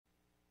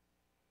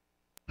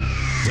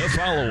The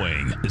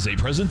following is a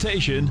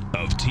presentation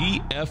of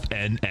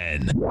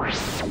TFNN.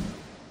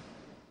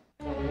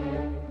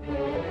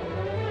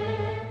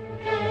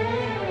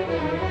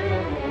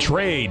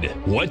 Trade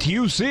what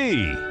you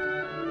see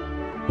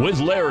with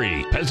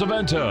Larry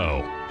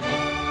Pesavento.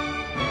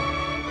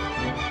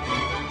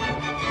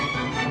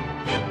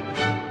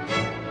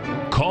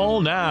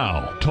 Call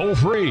now, toll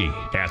free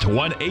at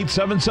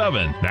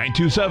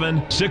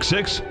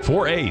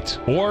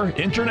 1-877-927-6648 or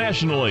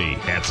internationally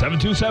at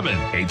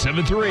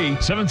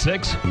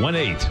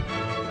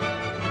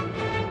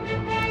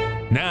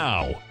 727-873-7618.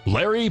 Now,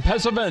 Larry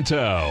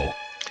Pesavento.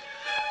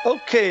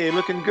 Okay,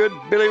 looking good,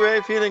 Billy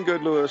Ray, feeling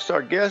good, Lewis.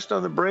 Our guest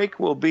on the break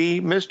will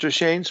be Mr.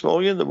 Shane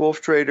Smolian,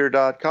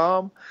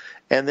 thewolftrader.com.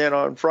 And then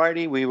on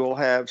Friday, we will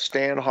have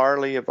Stan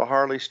Harley of the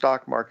Harley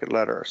Stock Market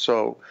Letter.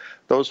 So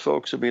those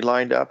folks will be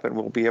lined up, and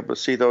we'll be able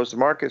to see those. The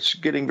market's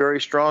getting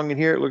very strong in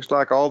here. It looks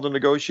like all the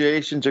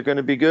negotiations are going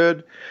to be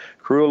good.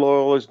 Crude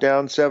oil is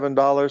down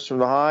 $7 from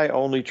the high,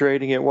 only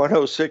trading at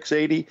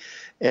 106.80.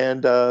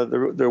 And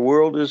the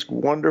world is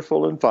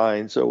wonderful and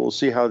fine. So we'll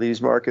see how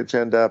these markets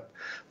end up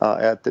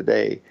at the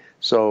day.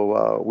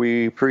 So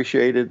we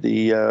appreciated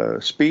the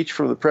speech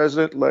from the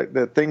president, like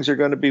that things are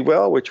going to be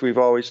well, which we've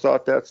always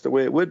thought that's the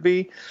way it would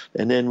be.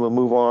 And then we'll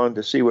move on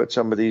to see what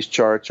some of these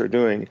charts are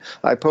doing.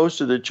 I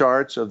posted the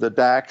charts of the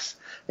DAX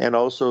and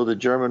also the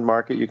German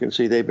market. You can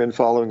see they've been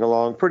following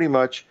along pretty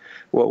much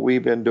what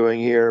we've been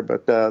doing here.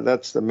 But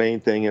that's the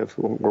main thing if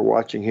we're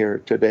watching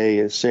here today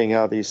is seeing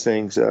how these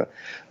things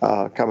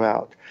come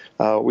out.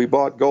 We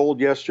bought gold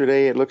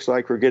yesterday. It looks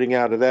like we're getting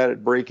out of that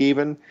at break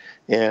even.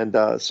 And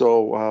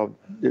so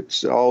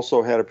it's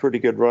also had a pretty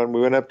good run.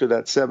 We went up to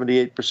that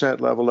 78%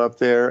 level up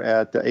there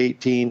at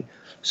 18.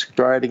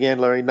 Try it again,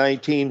 Larry,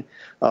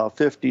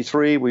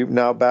 1953. We've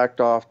now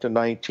backed off to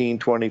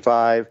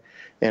 1925.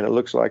 And it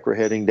looks like we're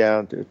heading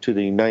down to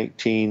the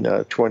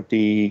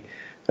 1920,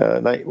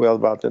 well,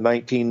 about the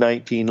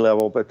 1919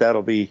 level, but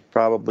that'll be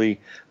probably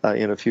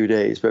in a few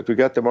days. But we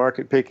got the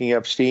market picking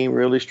up steam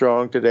really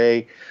strong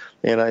today.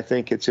 And I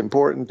think it's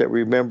important that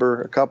we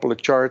remember a couple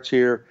of charts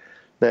here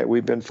that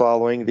we've been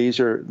following. These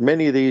are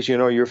many of these, you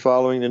know, you're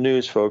following the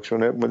news, folks.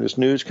 When this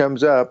news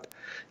comes up,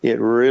 it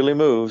really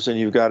moves, and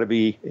you've got to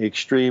be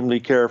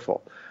extremely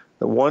careful.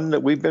 The one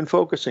that we've been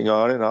focusing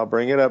on, and I'll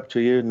bring it up to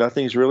you,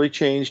 nothing's really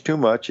changed too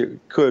much. It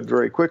could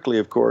very quickly,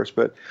 of course,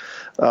 but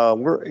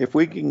if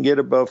we can get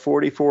above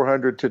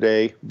 4,400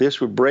 today,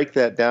 this would break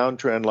that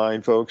downtrend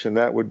line, folks, and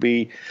that would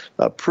be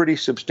pretty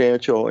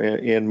substantial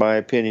in my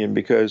opinion,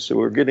 because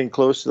we're getting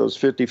close to those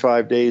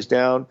 55 days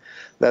down.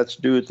 That's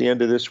due at the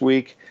end of this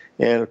week.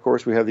 And, of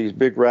course, we have these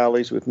big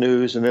rallies with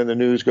news, and then the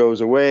news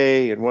goes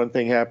away, and one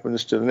thing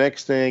happens to the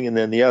next thing, and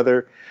then the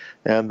other.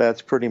 And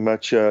that's pretty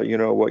much, you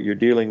know, what you're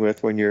dealing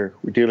with when you're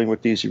dealing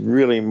with these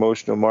really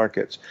emotional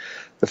markets.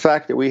 The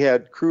fact that we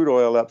had crude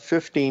oil up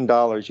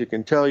 $15, you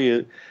can tell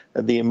you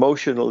the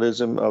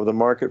emotionalism of the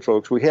market,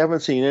 folks. We haven't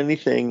seen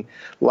anything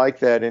like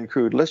that in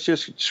crude. Let's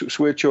just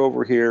switch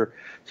over here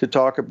to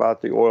talk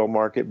about the oil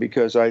market,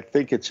 because I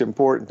think it's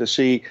important to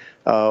see,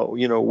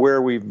 you know,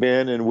 where we've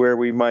been and where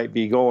we might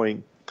be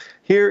going.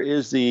 Here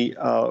is the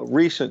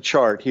recent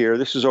chart here.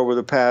 This is over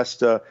the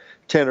past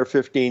 10 or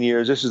 15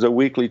 years. This is a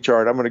weekly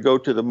chart. I'm going to go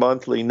to the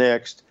monthly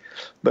next.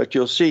 But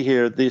you'll see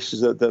here, this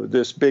is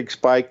this big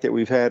spike that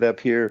we've had up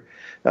here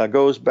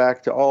goes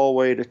back to all the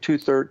way to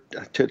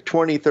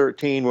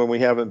 2013 when we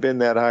haven't been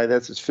that high.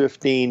 That's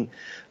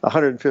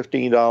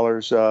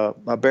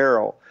 $115 a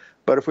barrel.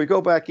 But if we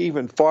go back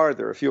even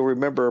farther, if you'll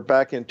remember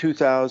back in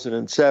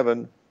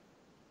 2007,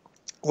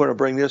 I want to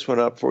bring this one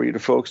up for you to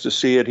folks to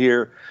see it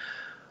here.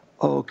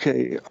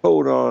 Okay,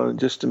 hold on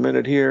just a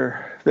minute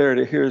here. There it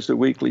is. Here's the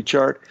weekly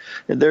chart.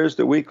 And there's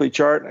the weekly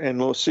chart. And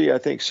we'll see, I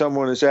think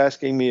someone is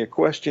asking me a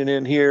question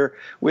in here.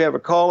 We have a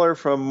caller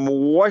from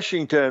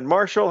Washington.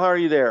 Marshall, how are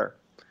you there?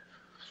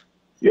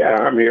 Yeah,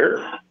 I'm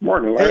here.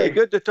 Morning, Larry. Hey,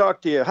 good to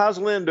talk to you. How's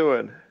Lynn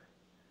doing?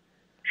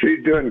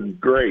 She's doing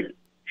great.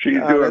 She's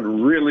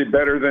doing really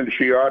better than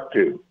she ought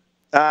to.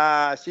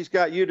 She's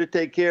got you to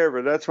take care of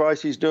her. That's why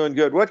she's doing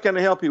good. What can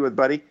I help you with,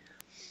 buddy?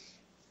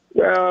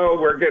 Well,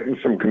 we're getting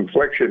some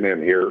confliction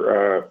in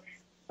here.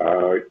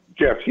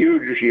 Jeff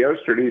Hughes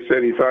yesterday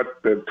said he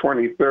thought the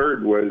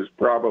 23rd was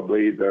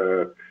probably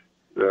the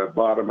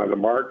bottom of the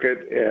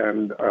market,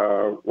 and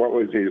what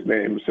was his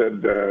name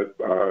said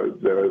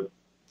the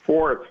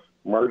 4th,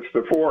 March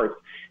the 4th,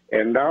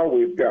 and now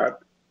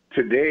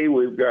today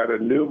we've got a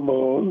new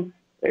moon,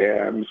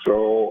 and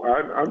so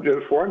I'm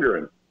just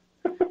wondering.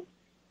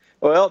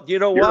 Well, you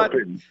know what?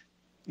 Opinion.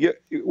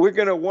 We're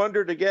going to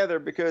wonder together,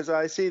 because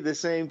I see the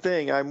same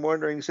thing. I'm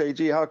wondering, say,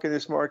 gee, how can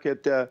this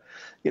market,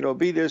 you know,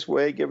 be this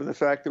way given the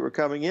fact that we're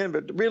coming in?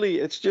 But really,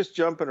 it's just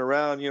jumping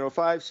around. You know,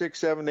 500, 600,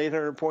 700,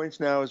 800 points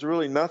now is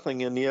really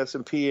nothing in the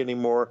S&P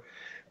anymore.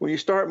 When you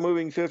start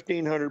moving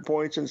 1,500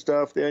 points and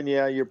stuff, then,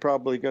 yeah, you're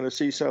probably going to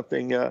see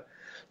something,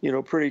 you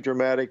know, pretty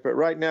dramatic. But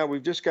right now,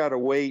 we've just got to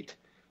wait,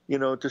 you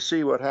know, to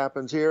see what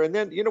happens here. And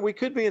then, you know, we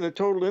could be in a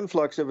total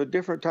influx of a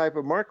different type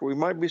of market. We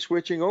might be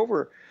switching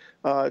over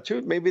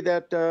maybe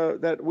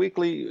that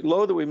weekly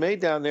low that we made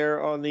down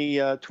there on the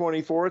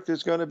 24th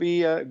is going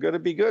to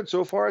be good.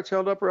 So far, it's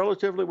held up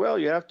relatively well.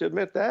 You have to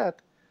admit that.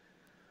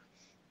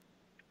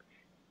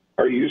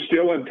 Are you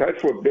still in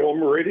touch with Bill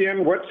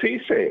Meridian? What's he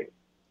say?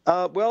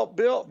 Well,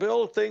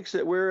 Bill thinks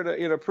that we're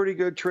in a pretty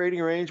good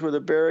trading range with a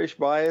bearish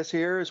bias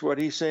here, is what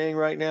he's saying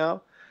right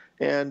now.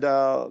 And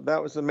that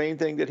was the main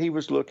thing that he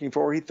was looking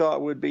for. He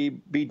thought would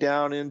be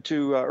down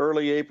into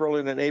early April,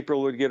 and then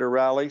April would get a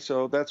rally.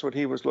 So that's what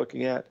he was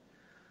looking at.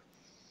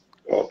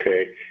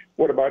 Okay.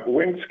 What about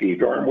Winsky,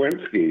 Norm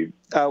Winsky?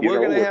 We're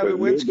going to have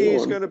Winsky.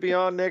 He's going to be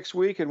on next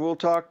week, and we'll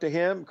talk to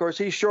him. Of course,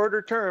 he's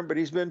shorter term, but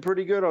he's been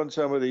pretty good on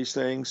some of these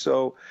things.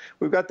 So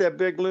we've got that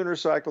big lunar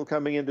cycle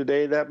coming in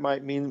today. That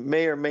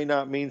may or may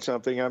not mean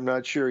something. I'm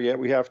not sure yet.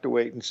 We have to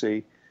wait and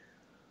see.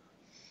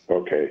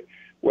 Okay.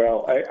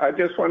 Well, I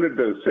just wanted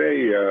to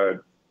say,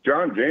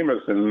 John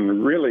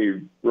Jameson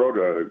really wrote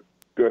a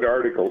good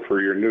article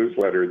for your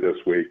newsletter this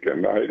week,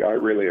 and I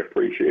really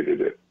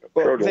appreciated it.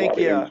 Well, thank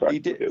you.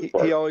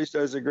 He always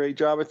does a great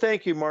job. And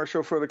thank you,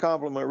 Marshall, for the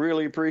compliment.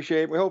 Really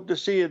appreciate it. We hope to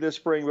see you this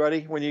spring,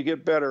 buddy, when you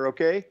get better,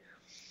 okay?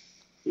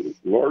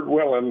 Lord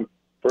willing,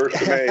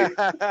 1st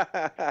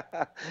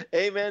of May.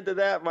 Amen to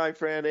that, my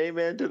friend.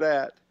 Amen to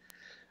that.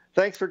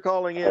 Thanks for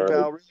calling in,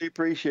 pal. Really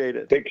appreciate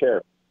it. Take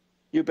care.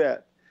 You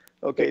bet.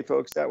 Okay,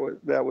 folks, that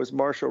was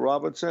Marshall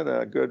Robinson,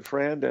 a good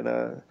friend and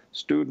a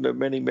student of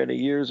many, many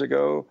years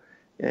ago.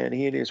 And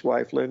he and his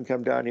wife, Lynn,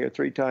 come down here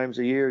 3 times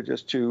a year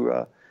just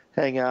to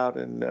hang out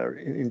and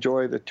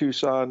enjoy the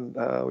Tucson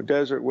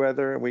desert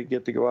weather, and we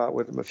get to go out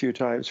with them a few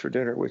times for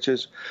dinner, which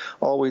is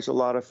always a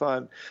lot of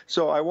fun.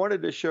 So I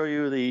wanted to show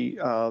you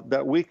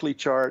that weekly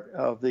chart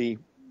of the.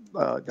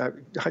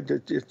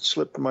 It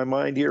slipped my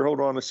mind here. Hold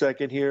on a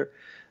second here.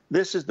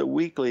 This is the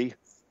weekly.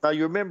 Now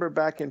you remember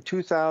back in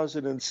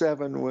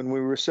 2007 when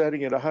we were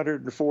setting at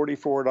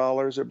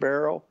 $144 a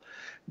barrel.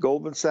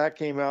 Goldman Sachs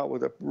came out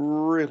with a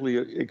really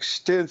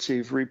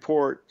extensive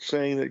report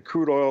saying that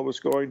crude oil was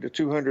going to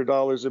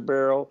 $200 a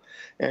barrel,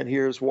 and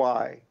here's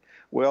why.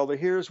 Well, the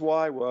here's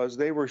why was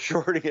they were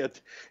shorting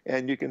it,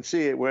 and you can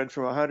see it went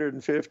from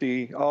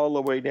 150 all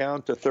the way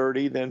down to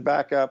 30, then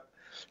back up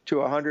to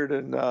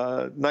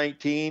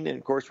 119, and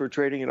of course we're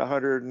trading at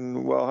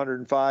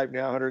 105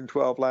 now,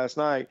 112 last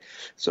night.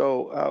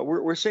 So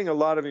we're seeing a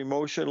lot of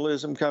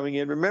emotionalism coming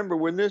in. Remember,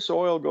 when this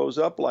oil goes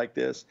up like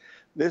this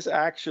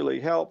actually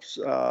helps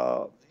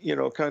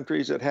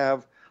countries that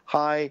have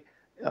high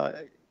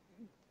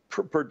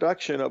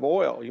production of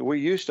oil. We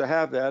used to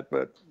have that,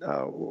 but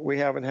we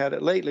haven't had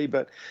it lately.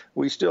 But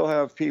we still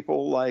have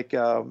people like,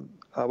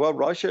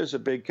 Russia is a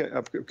big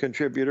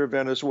contributor,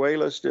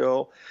 Venezuela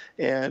still,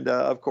 and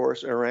of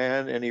course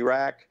Iran and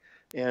Iraq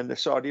and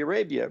Saudi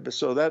Arabia.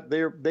 So that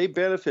they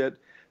benefit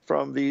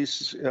from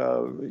these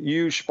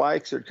huge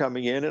spikes that are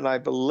coming in, and I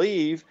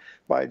believe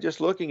by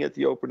just looking at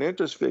the open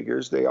interest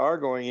figures, they are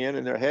going in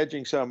and they're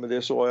hedging some of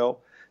this oil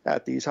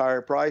at these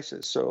higher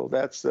prices. So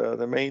that's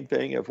the main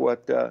thing of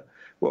what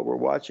we're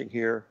watching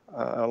here,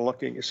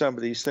 looking at some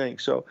of these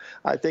things. So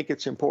I think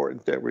it's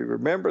important that we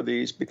remember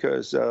these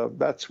because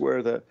that's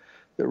where the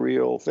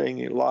real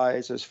thing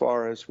lies as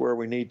far as where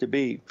we need to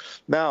be.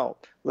 Now,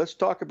 let's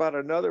talk about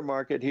another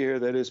market here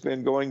that has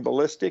been going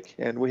ballistic,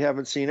 and we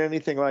haven't seen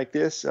anything like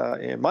this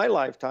in my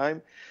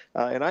lifetime.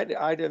 And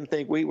I didn't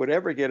think wheat would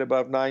ever get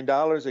above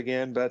 $9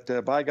 again,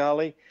 but by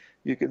golly,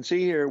 you can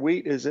see here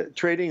wheat is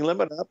trading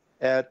limit up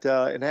at,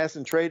 and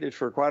hasn't traded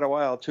for quite a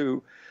while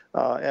too,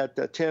 at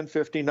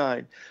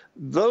 10.59.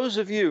 Those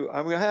of you,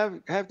 I'm going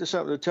to have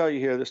something to tell you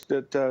here.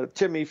 That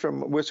Timmy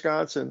from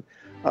Wisconsin,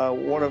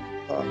 one of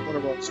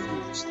our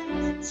students,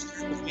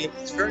 with me.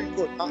 It's very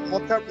important. I'll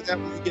cover that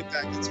when we get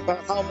back. It's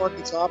about how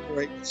markets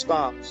operate and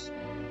stops.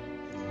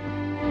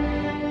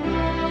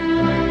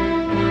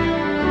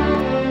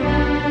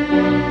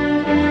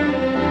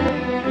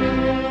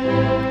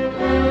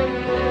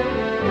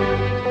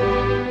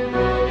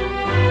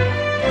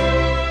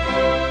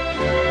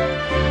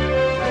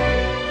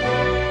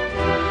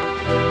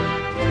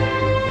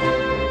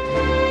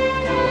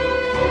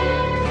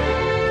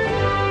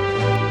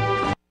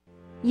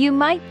 You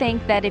might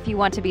think that if you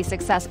want to be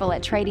successful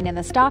at trading in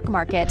the stock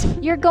market,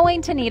 you're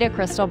going to need a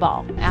crystal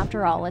ball.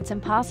 After all, it's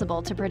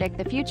impossible to predict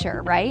the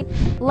future, right?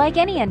 Like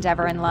any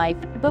endeavor in life,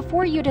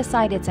 before you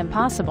decide it's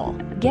impossible,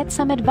 get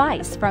some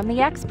advice from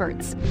the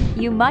experts.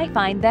 You might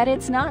find that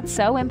it's not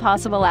so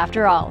impossible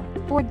after all.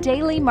 For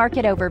daily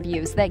market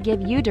overviews that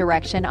give you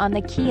direction on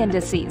the key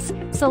indices,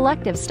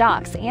 selective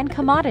stocks, and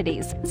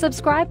commodities,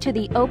 subscribe to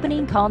the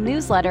Opening Call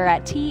newsletter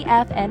at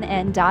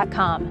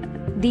TFNN.com.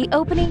 The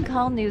Opening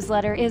Call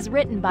newsletter is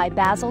written by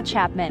Basil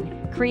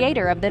Chapman,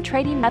 creator of the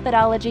trading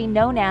methodology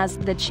known as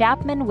the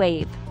Chapman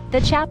Wave. The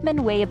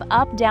Chapman Wave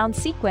up-down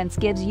sequence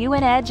gives you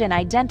an edge in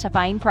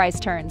identifying price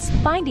turns,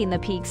 finding the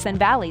peaks and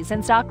valleys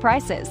in stock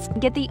prices.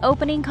 Get the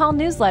Opening Call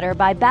newsletter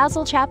by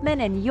Basil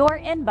Chapman in your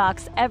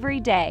inbox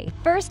every day.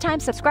 First-time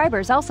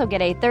subscribers also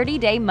get a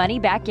 30-day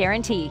money-back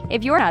guarantee.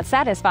 If you're not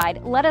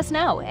satisfied, let us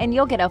know, and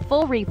you'll get a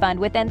full refund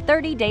within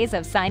 30 days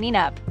of signing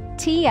up.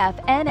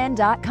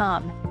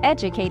 TFNN.com.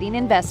 educating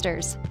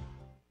investors.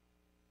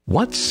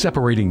 What's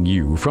separating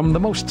you from the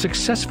most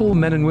successful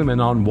men and women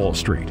on Wall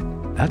Street?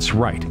 That's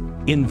right,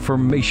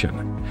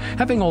 information.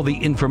 Having all the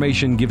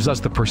information gives us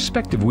the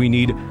perspective we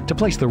need to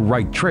place the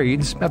right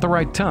trades at the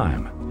right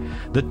time.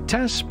 The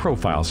TAS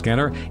Profile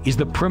Scanner is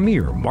the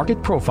premier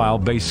market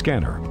profile-based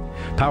scanner.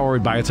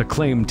 Powered by its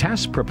acclaimed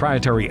TAS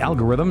proprietary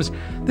algorithms,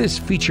 this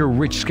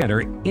feature-rich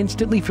scanner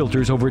instantly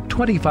filters over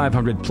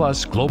 2,500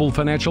 plus global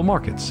financial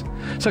markets,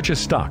 such as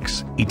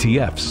stocks,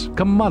 ETFs,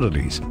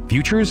 commodities,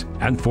 futures,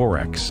 and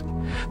Forex.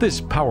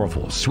 This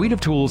powerful suite of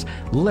tools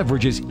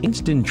leverages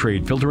instant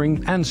trade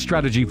filtering and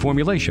strategy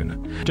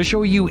formulation to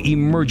show you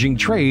emerging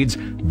trades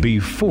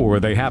before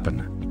they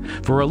happen.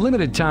 For a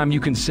limited time, you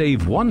can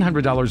save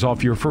 $100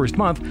 off your first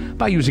month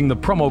by using the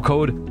promo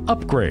code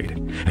UPGRADE,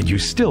 and you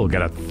still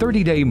get a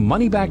 30-day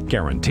money-back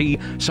guarantee,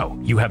 so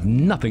you have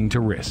nothing to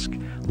risk.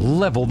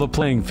 Level the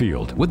playing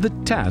field with the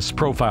TAS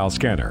Profile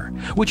Scanner,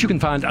 which you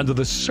can find under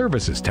the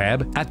Services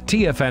tab at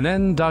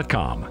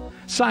TFNN.com.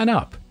 Sign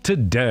up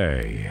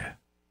today.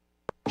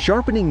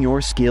 Sharpening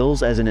your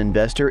skills as an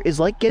investor is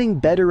like getting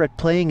better at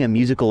playing a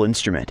musical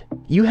instrument.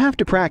 You have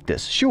to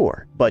practice,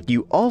 sure, but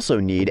you also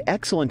need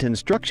excellent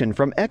instruction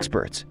from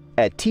experts.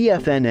 At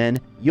TFNN,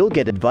 you'll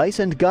get advice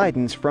and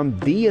guidance from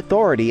the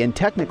authority in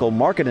technical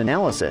market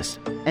analysis.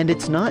 And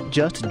it's not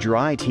just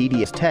dry,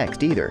 tedious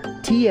text either.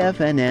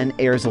 TFNN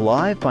airs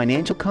live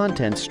financial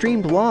content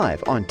streamed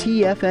live on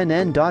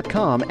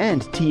TFNN.com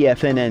and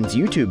TFNN's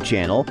YouTube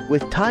channel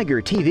with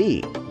Tiger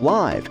TV,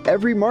 live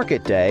every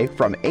market day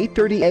from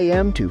 8:30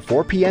 a.m. to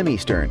 4 p.m.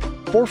 Eastern,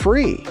 for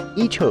free.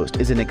 Each host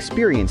is an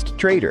experienced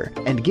trader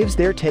and gives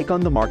their take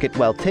on the market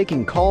while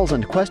taking calls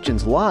and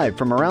questions live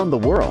from around the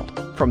world.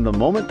 From the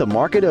moment the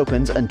market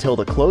opens until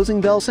the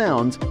closing bell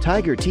sounds,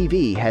 Tiger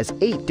TV has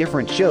 8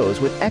 different shows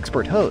with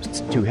expert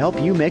hosts to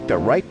help you make the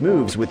right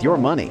moves with your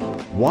money.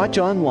 Watch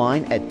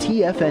online at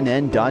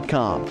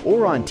TFNN.com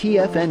or on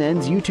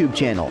TFNN's YouTube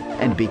channel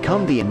and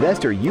become the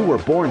investor you were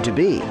born to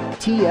be.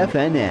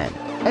 TFNN,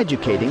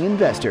 educating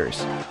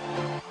investors.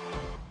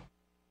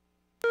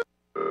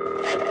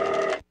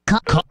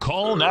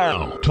 Call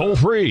now, toll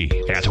free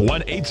at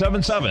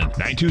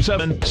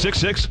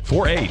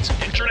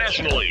 1-877-927-6648.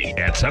 Internationally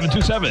at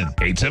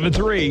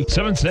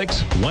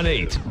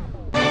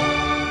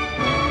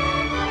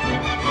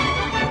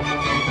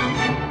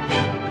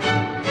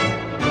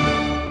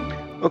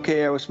 727-873-7618.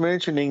 Okay, I was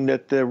mentioning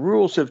that the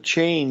rules have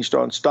changed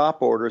on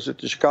stop orders at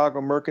the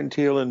Chicago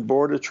Mercantile and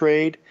Board of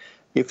Trade.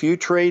 If you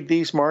trade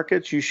these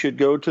markets, you should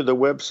go to the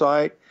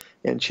website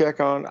and check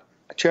on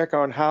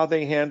how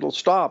they handle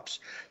stops,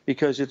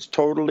 because it's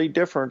totally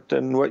different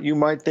than what you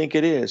might think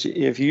it is.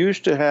 If you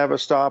used to have a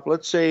stop,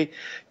 let's say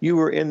you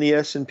were in the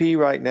S&P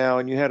right now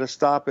and you had a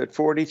stop at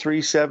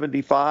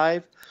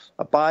 43.75,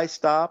 a buy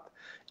stop,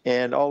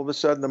 and all of a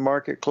sudden the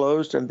market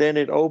closed and then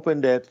it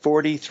opened at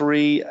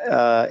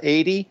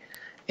 43.80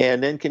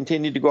 and then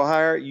continued to go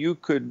higher, you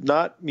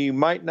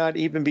might not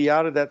even be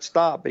out of that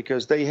stop,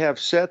 because they have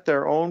set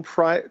their own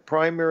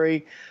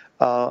primary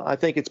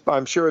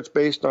I'm sure it's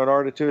based on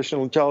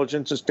artificial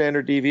intelligence and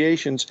standard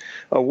deviations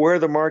of where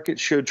the market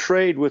should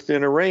trade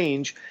within a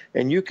range,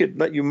 and you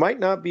might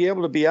not be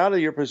able to be out of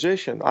your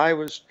position.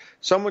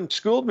 Someone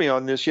schooled me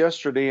on this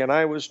yesterday, and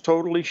I was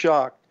totally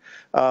shocked.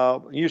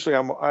 Usually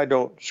I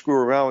don't screw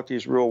around with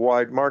these real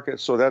wide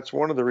markets, so that's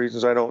one of the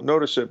reasons I don't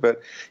notice it.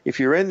 But if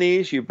you're in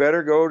these, you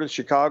better go to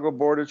Chicago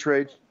Board of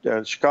Trade,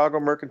 Chicago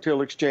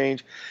Mercantile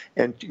Exchange,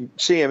 and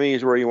CME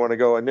is where you want to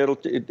go. And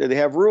they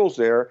have rules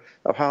there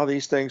of how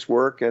these things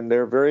work, and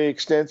they're very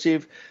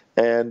extensive.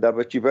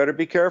 But you better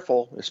be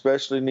careful,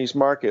 especially in these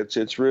markets.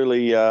 It's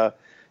really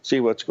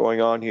see what's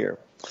going on here.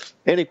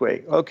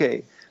 Anyway,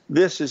 okay.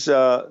 This is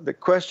the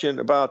question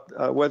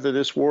about whether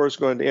this war is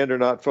going to end or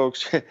not,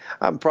 folks.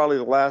 I'm probably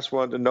the last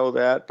one to know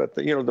that, but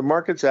the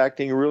market's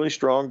acting really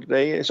strong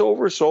today. It's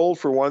oversold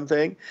for one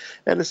thing,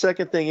 and the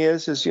second thing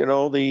is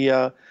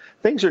the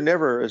things are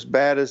never as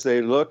bad as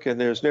they look,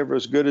 and there's never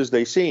as good as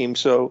they seem.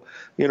 So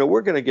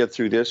we're going to get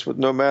through this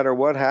no matter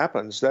what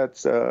happens.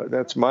 That's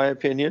my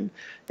opinion,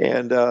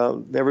 and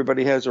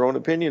everybody has their own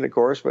opinion, of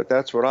course, but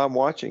that's what I'm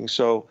watching.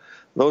 So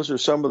those are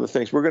some of the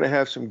things. We're going to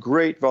have some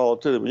great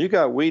volatility. When you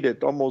got wheat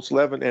at almost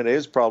 11, and it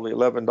is probably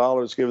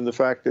 $11, given the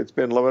fact that it's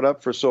been loaded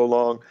up for so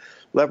long,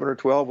 11 or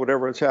 12,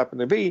 whatever it's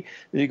happened to be,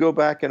 and you go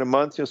back in a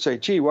month, you'll say,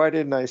 gee, why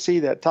didn't I see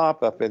that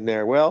top up in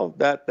there? Well,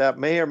 that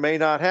may or may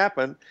not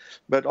happen,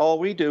 but all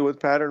we do with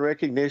pattern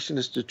recognition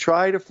is to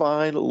try to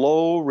find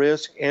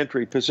low-risk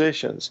entry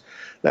positions.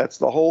 That's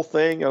the whole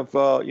thing of,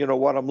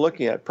 what I'm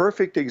looking at.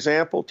 Perfect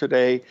example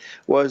today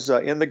was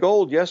in the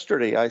gold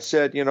yesterday. I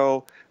said,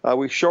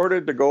 we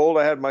shorted the gold.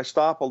 I had my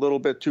stop a little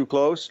bit too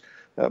close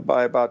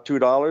by about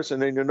 $2.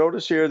 And then you'll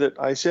notice here that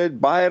I said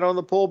buy it on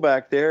the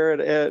pullback there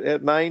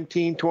at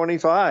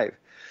 $19.25.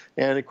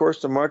 And, of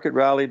course, the market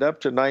rallied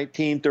up to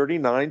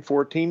 $19.39,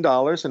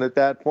 $14. And at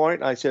that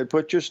point, I said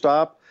put your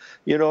stop,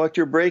 at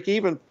your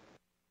break-even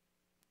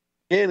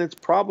and it's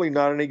probably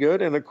not any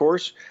good. And of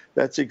course,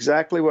 that's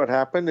exactly what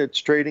happened. It's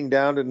trading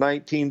down to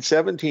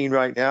 1917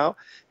 right now,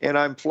 and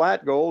I'm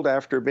flat gold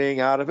after being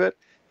out of it,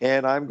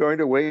 and I'm going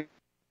to wait.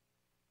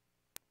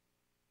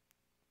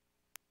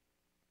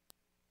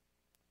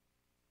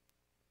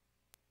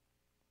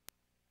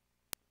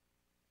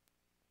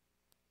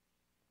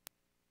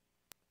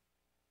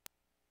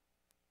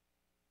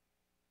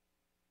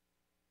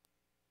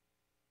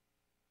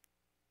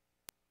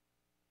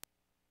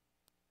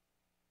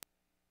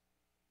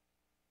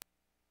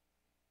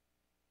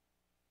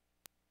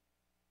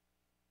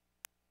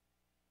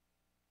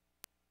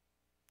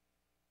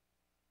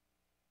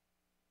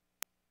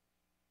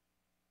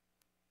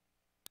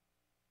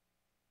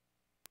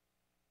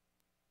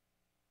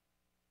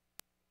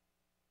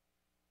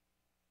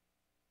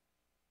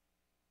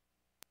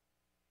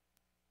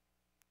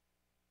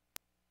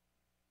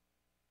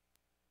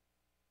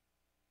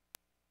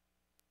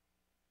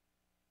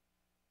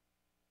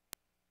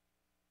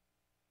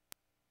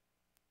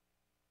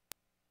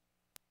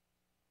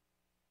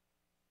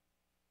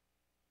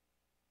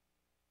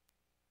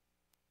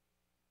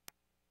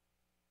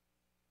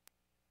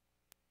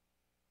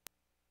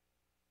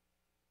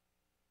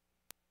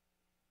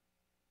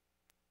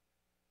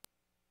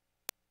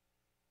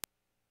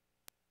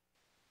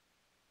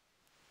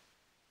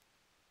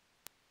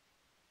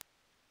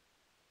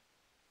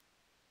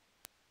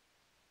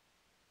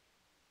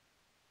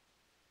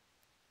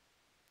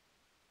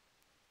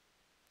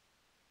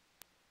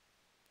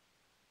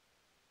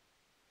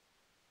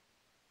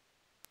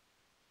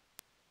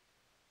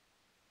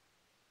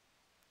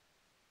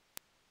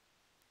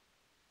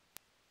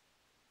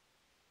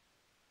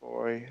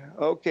 Boy,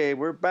 okay,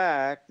 we're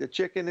back. The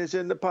chicken is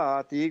in the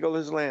pot. The eagle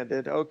has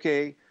landed.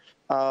 Okay,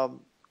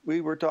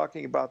 we were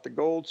talking about the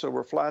gold, so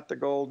we're flat the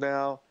gold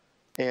now,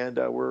 and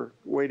we're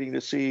waiting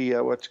to see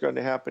what's going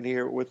to happen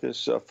here with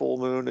this full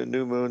moon and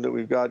new moon that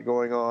we've got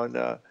going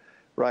on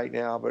right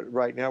now. But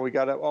right now we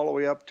got all the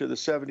way up to the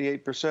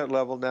 78%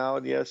 level now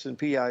in the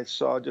S&P. I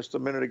saw just a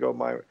minute ago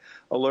my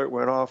alert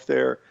went off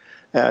there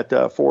at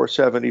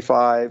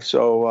 475.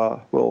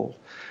 So we'll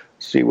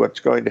see what's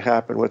going to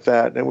happen with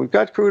that. And we've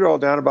got crude oil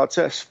down about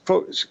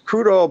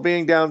crude oil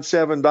being down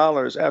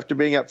 $7 after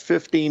being up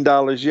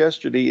 $15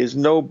 yesterday is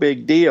no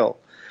big deal.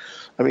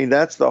 I mean,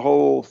 that's the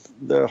whole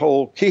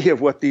key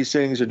of what these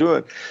things are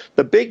doing.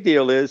 The big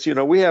deal is,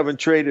 we haven't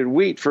traded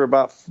wheat for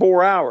about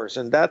 4 hours,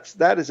 and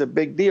that is a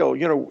big deal.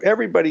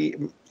 Everybody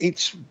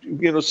eats,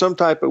 some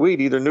type of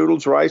wheat, either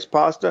noodles, rice,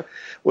 pasta,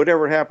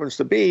 whatever it happens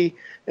to be.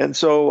 And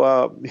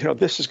so,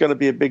 this is going to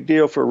be a big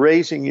deal for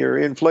raising your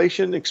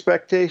inflation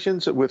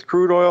expectations with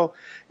crude oil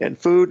and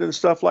food and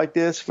stuff like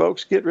this.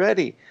 Folks, get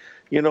ready.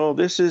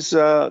 This is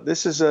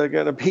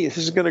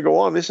going to go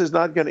on. This is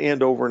not going to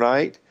end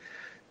overnight.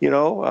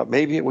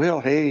 Maybe it will.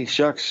 Hey,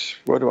 shucks,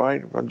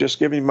 I'm just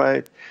giving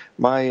my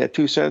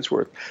 2 cents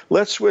worth.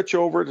 Let's switch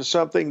over to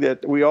something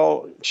that we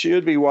all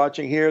should be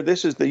watching here.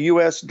 This is the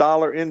U.S.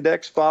 dollar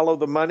index. Follow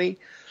the money.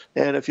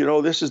 And if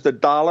this is the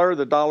dollar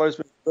has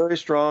been very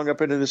strong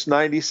up into this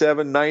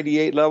 97,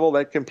 98 level.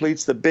 That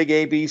completes the big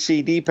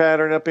ABCD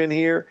pattern up in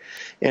here.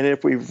 And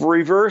if we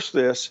reverse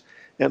this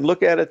and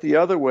look at it the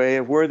other way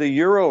of where the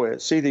euro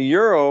is, see, the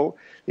euro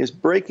is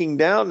breaking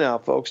down now,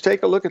 folks.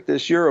 Take a look at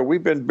this euro.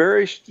 We've been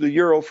bearish the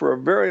euro for a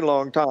very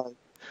long time.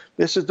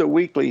 This is the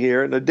weekly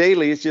here, and the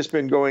daily has just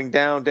been going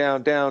down,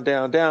 down, down,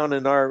 down, down.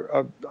 And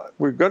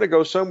we're going to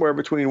go somewhere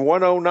between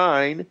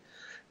 109,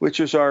 which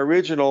is our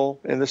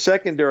original, and the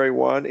secondary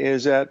one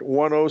is at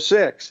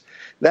 106.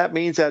 That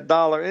means that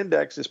dollar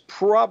index is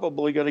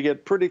probably going to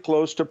get pretty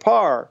close to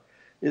par,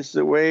 is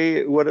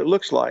what it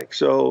looks like.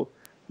 So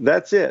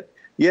that's it.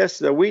 Yes,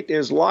 the wheat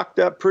is locked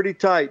up pretty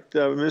tight,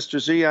 Mr.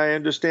 Z, I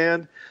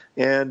understand.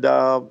 And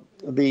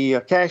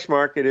the cash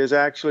market is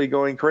actually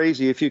going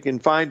crazy if you can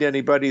find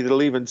anybody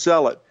that'll even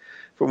sell it.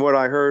 From what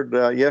I heard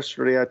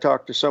yesterday, I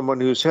talked to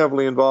someone who's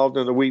heavily involved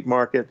in the wheat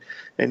market,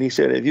 and he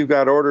said, if you've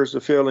got orders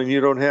to fill and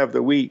you don't have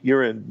the wheat,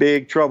 you're in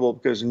big trouble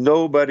because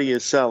nobody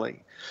is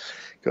selling.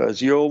 Because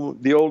the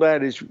old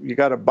adage, you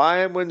got to buy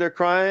them when they're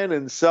crying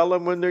and sell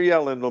them when they're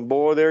yelling. And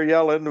boy, they're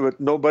yelling, but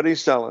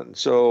nobody's selling.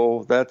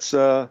 So that's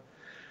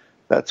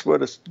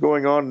what is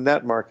going on in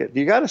that market.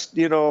 You got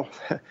to,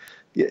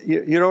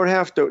 you don't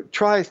have to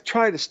try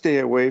to stay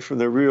away from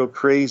the real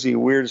crazy,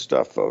 weird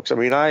stuff, folks. I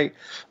mean,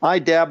 I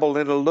dabble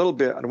in a little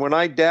bit. And when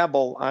I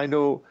dabble, I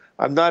know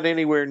I'm not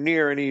anywhere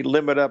near any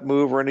limit up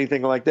move or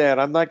anything like that.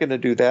 I'm not going to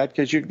do that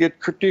because you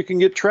can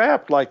get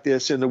trapped like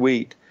this in the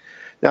wheat.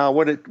 Now,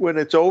 when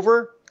it's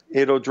over,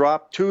 it'll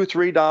drop $2,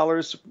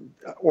 $3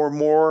 or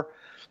more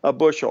a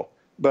bushel.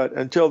 But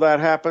until that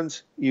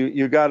happens,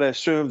 you got to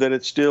assume that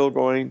it's still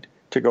going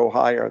to go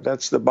higher.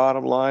 That's the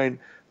bottom line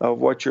of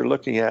what you're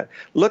looking at.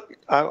 Look,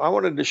 I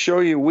wanted to show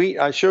you wheat.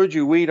 I showed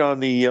you wheat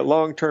on the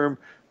long-term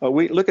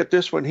wheat. Look at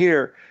this one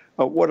here,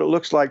 what it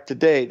looks like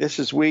today. This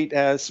is wheat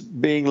as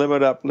being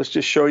limit up. Let's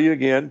just show you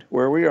again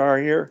where we are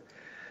here.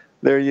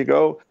 There you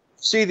go.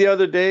 See, the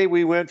other day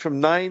we went from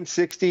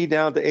 960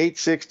 down to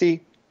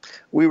 860.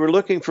 we were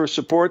looking for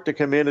support to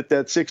come in at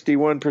that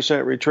 61%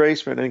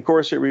 retracement. And of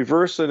course, it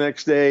reversed the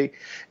next day.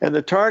 And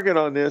the target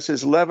on this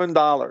is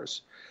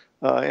 $11.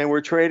 And we're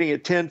trading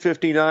at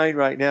 $10.59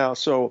 right now.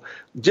 So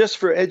just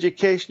for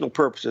educational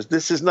purposes,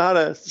 this is not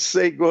a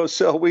say go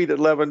sell wheat at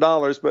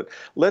 $11, but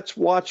let's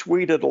watch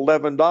wheat at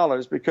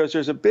 $11 because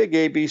there's a big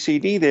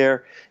ABCD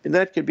there, and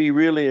that could be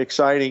really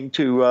exciting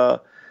to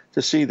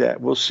see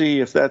that. We'll see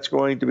if that's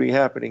going to be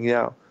happening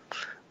now.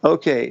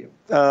 Okay.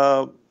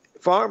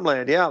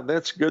 Farmland, yeah,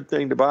 that's a good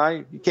thing to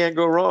buy. You can't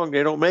go wrong.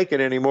 They don't make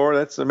it anymore.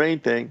 That's the main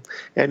thing.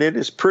 And it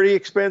is pretty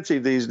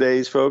expensive these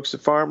days, folks. The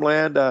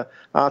farmland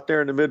out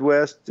there in the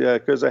Midwest,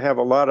 because I have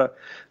a lot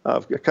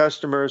of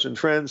customers and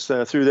friends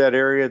through that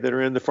area that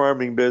are in the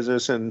farming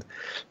business. And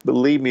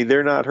believe me,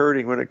 they're not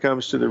hurting when it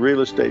comes to the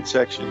real estate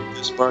section of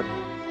this market.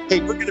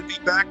 Hey, we're going to be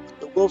back with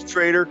the Wolf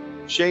Trader,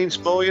 Shane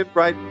Smolian,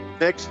 right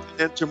next.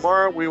 And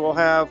tomorrow we will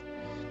have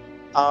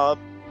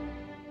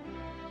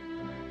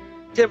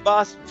Tim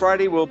Boston.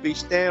 Friday will be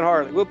Stan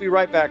Harley. We'll be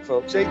right back,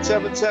 folks.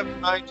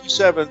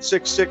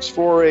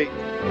 877-927-6648.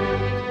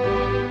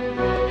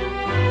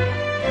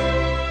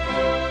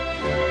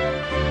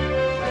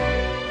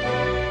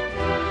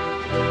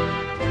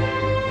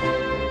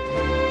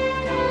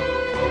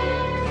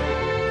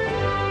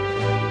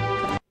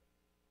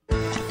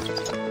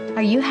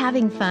 Are you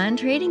having fun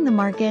trading the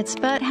markets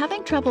but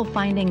having trouble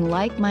finding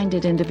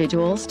like-minded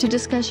individuals to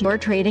discuss your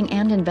trading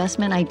and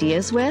investment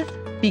ideas with?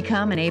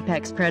 Become an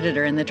apex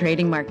predator in the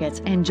trading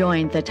markets and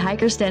join the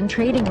Tiger's Den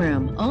Trading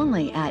Room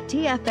only at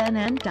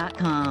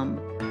TFNN.com.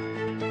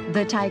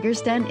 The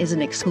Tiger's Den is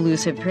an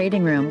exclusive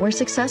trading room where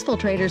successful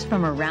traders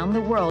from around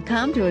the world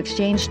come to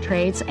exchange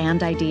trades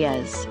and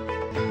ideas.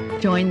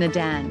 Join the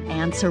den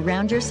and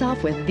surround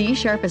yourself with the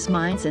sharpest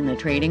minds in the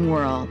trading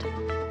world.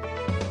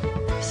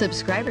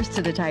 Subscribers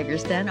to the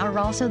Tiger's Den are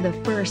also the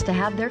first to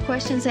have their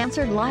questions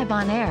answered live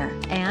on air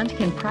and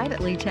can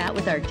privately chat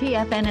with our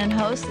TFNN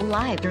hosts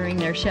live during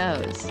their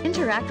shows.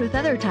 Interact with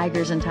other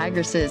tigers and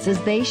tigresses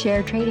as they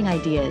share trading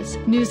ideas,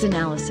 news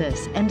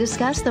analysis, and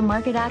discuss the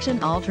market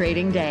action all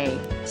trading day.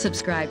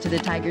 Subscribe to the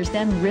Tiger's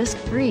Den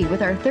risk-free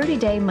with our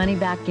 30-day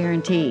money-back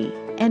guarantee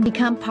and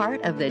become part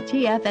of the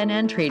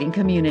TFNN trading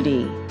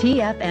community.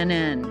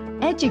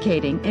 TFNN,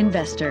 educating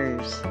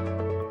investors.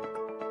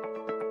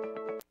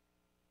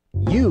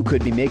 You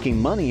could be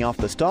making money off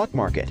the stock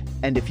market.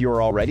 And if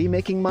you're already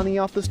making money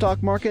off the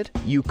stock market,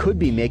 you could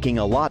be making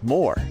a lot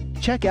more.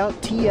 Check out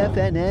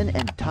TFNN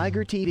and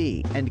Tiger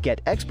TV and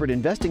get expert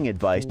investing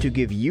advice to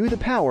give you the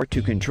power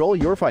to control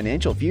your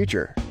financial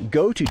future.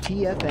 Go to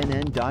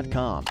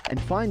TFNN.com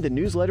and find the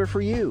newsletter for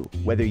you.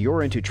 Whether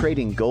you're into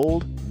trading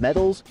gold,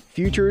 metals,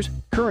 futures,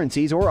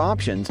 currencies, or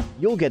options,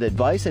 you'll get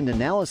advice and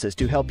analysis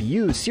to help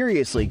you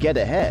seriously get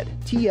ahead.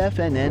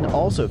 TFNN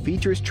also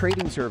features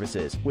trading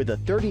services with a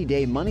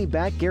 30-day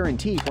money-back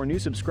guarantee for new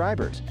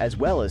subscribers, as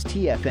well as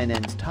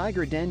TFNN's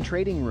Tiger Den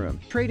Trading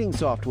Room, trading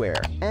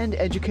software, and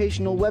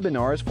educational webinars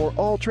for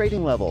all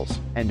trading levels.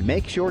 And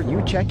make sure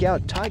you check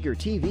out Tiger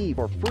TV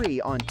for free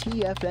on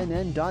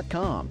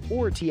TFNN.com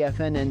or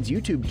TFNN's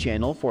YouTube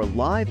channel for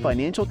live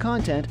financial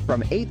content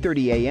from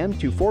 8:30 a.m.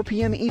 to 4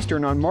 p.m.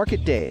 Eastern on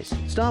market days.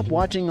 Stop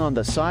watching on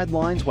the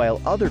sidelines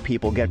while other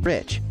people get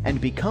rich and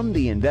become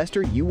the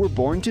investor you were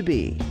born to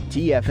be.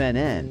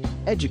 TFNN,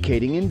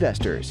 educating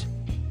investors.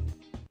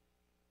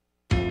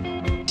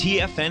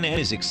 TFNN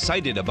is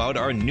excited about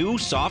our new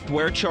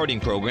software charting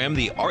program,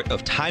 The Art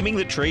of Timing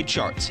the Trade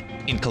Charts.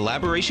 In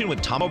collaboration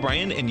with Tom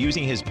O'Brien and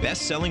using his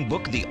best-selling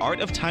book, The Art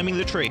of Timing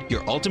the Trade,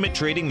 Your Ultimate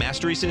Trading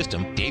Mastery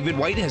System, David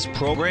White has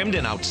programmed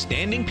an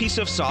outstanding piece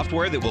of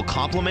software that will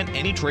complement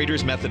any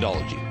trader's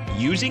methodology.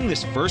 Using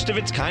this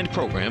first-of-its-kind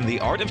program, The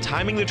Art of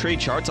Timing the Trade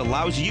Charts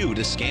allows you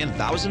to scan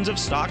thousands of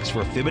stocks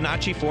for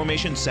Fibonacci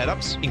formation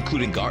setups,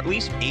 including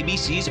Gartleys,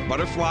 ABCs,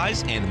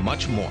 butterflies, and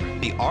much more.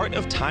 The Art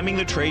of Timing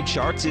the Trade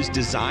Charts is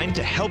designed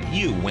to help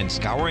you when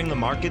scouring the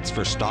markets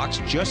for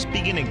stocks just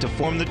beginning to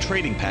form the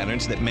trading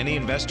patterns that many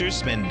investors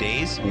spend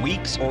days,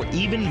 weeks, or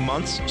even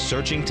months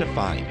searching to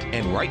find.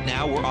 And right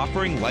now, we're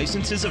offering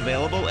licenses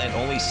available at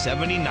only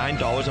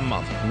 $79 a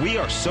month. We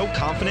are so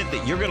confident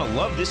that you're going to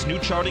love this new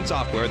charting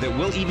software that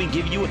will even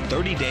give you a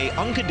 30-day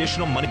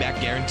unconditional money-back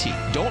guarantee.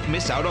 Don't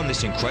miss out on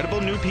this incredible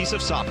new piece of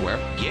software.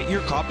 Get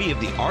your copy of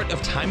The Art of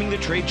Timing the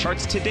Trade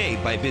Charts today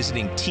by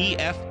visiting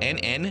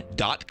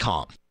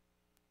TFNN.com.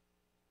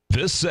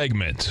 This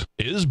segment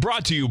is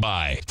brought to you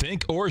by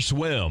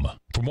Thinkorswim.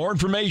 For more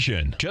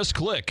information, just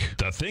click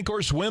the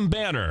Thinkorswim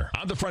banner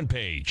on the front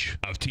page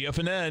of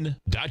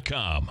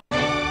TFNN.com.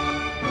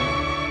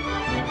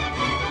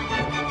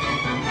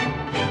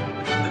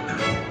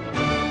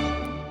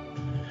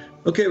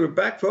 Okay, we're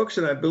back, folks,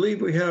 and I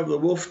believe we have the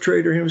Wolf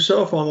Trader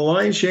himself on the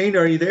line. Shane,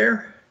 are you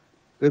there?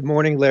 Good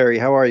morning, Larry.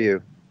 How are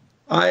you?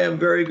 I am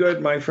very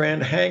good, my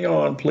friend. Hang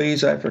on,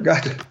 please. I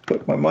forgot to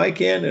put my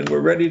mic in, and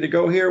we're ready to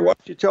go here. Why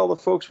don't you tell the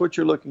folks what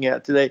you're looking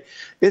at today?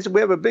 We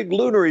have a big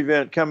lunar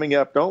event coming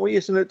up, don't we?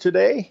 Isn't it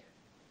today?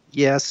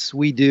 Yes,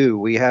 we do.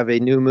 We have a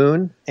new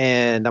moon,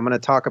 and I'm going to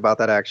talk about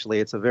that, actually.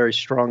 It's a very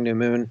strong new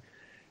moon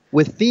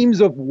with themes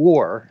of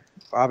war.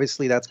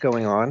 obviously that's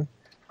going on.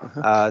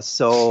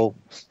 So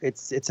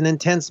it's an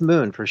intense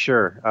moon for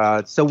sure.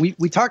 So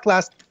we talked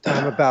last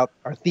time about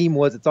our theme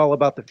was it's all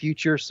about the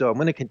future. So I'm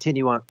going to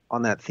continue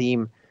on that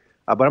theme,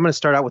 but I'm going to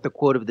start out with the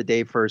quote of the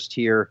day first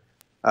here,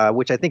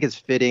 which I think is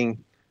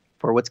fitting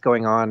for what's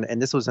going on. And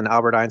this was an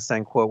Albert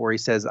Einstein quote where he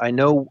says, I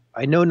know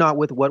not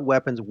with what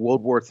weapons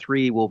World War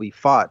III will be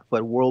fought,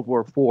 but World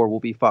War IV will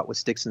be fought with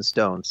sticks and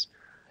stones.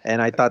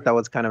 And I thought that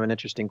was kind of an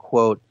interesting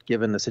quote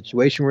given the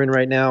situation we're in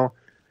right now.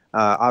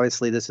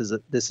 Obviously, this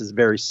is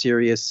very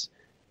serious,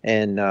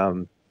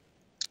 and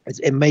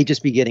it may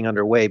just be getting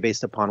underway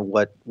based upon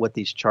what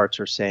these charts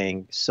are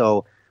saying.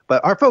 So,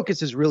 but our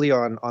focus is really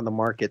on the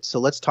market. So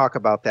let's talk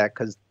about that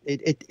because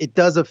it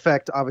does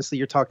affect. Obviously,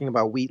 you're talking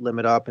about wheat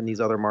limit up and these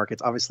other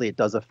markets. Obviously, it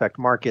does affect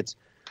markets.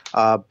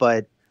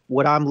 But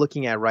what I'm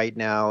looking at right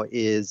now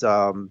is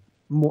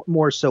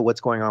more so what's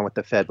going on with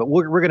the Fed. But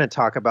we're going to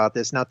talk about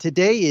this now.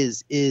 Today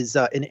is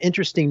an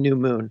interesting new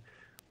moon.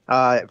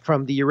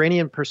 From the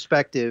Uranian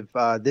perspective,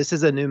 this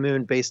is a new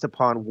moon based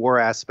upon war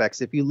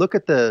aspects. If you look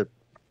at the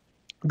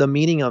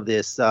meaning of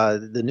this,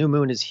 the new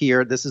moon is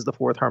here. This is the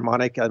fourth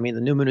harmonic. I mean,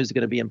 the new moon is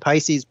going to be in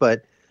Pisces,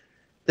 but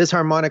this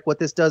harmonic, what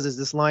this does is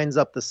this lines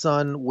up the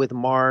sun with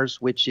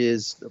Mars, which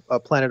is a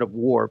planet of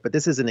war. But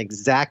this is an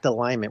exact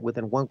alignment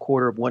within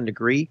 1/4 of 1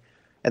 degree.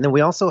 And then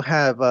we also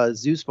have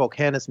Zeus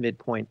Volcanus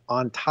midpoint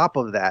on top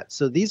of that.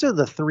 So these are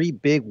the three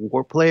big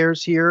war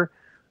players here.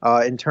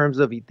 In terms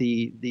of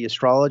the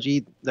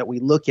astrology that we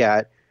look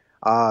at,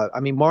 I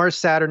mean, Mars,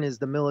 Saturn is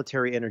the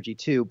military energy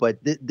too, but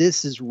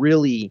this is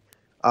really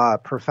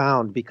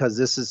profound because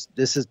this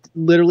is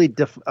literally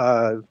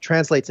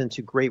translates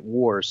into great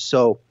wars.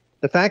 So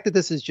the fact that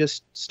this is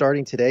just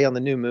starting today on the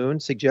new moon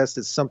suggests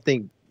that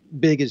something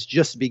big is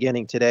just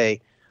beginning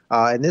today,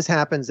 and this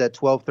happens at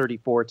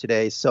 12:34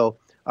 today. So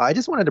I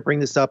just wanted to bring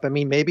this up. I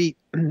mean, maybe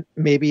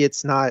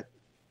it's not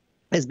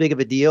as big of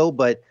a deal,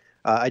 but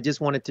I just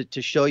wanted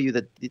to show you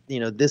that,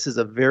 this is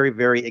a very,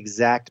 very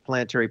exact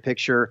planetary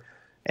picture,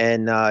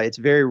 and it's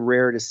very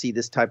rare to see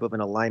this type of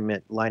an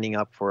alignment lining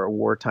up for a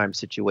wartime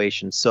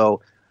situation.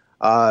 So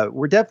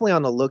we're definitely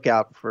on the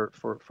lookout for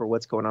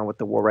what's going on with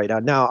the war right now.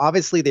 Now,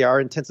 obviously, they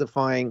are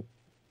intensifying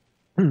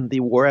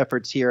the war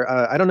efforts here.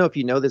 I don't know if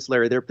you know this,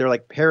 Larry. They're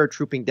like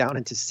paratrooping down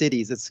into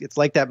cities. It's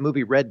like that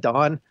movie Red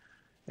Dawn.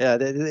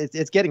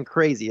 It's getting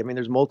crazy. I mean,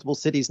 there's multiple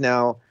cities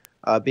now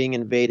being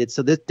invaded.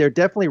 So they're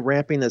definitely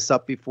ramping this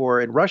up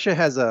before. And Russia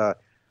has a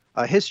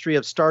history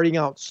of starting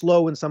out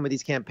slow in some of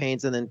these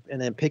campaigns and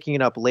then picking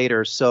it up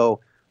later. So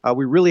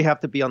we really have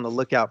to be on the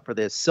lookout for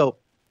this. So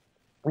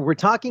we're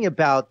talking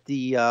about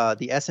the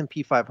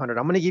S&P 500.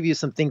 I'm going to give you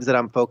some things that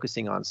I'm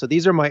focusing on. So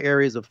these are my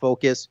areas of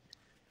focus.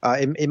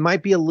 It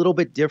might be a little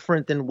bit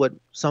different than what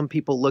some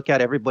people look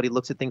at. Everybody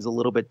looks at things a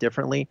little bit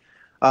differently.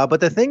 But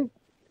the thing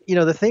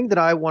that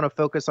I want to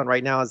focus on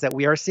right now is that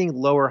we are seeing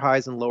lower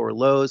highs and lower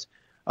lows.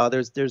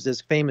 There's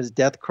this famous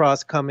death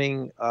cross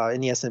coming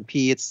in the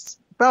S&P. It's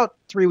about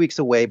 3 weeks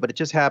away, but it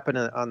just happened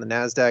on the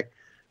NASDAQ.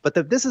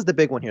 But this is the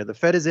big one here. The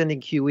Fed is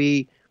ending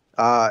QE,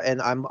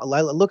 and I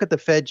look at the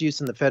Fed juice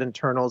and the Fed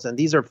internals, and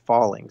these are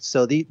falling.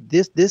 So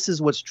this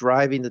is what's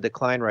driving the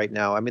decline right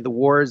now. I mean, the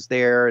war is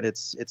there, and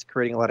it's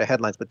creating a lot of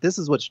headlines, but this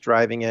is what's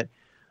driving it.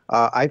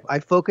 I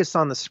focus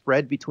on the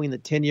spread between the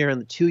 10-year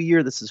and the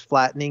 2-year. This is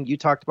flattening. You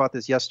talked about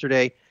this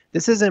yesterday.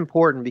 This is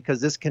important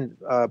because this can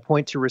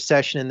point to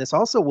recession, and this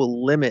also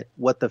will limit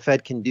what the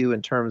Fed can do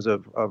in terms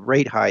of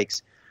rate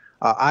hikes.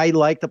 I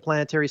like the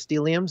planetary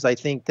stelliums. I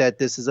think that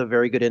this is a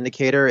very good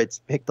indicator. It's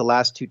picked the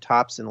last two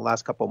tops in the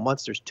last couple of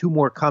months. There's 2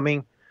 more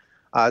coming.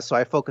 So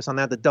I focus on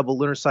that. The double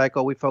lunar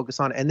cycle we focus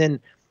on. And then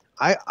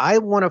I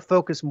want to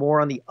focus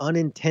more on the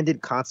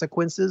unintended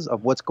consequences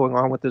of what's going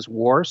on with this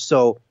war.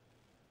 So,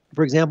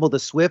 for example,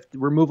 the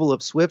removal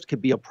of SWIFT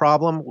could be a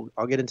problem.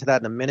 I'll get into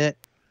that in a minute.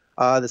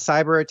 The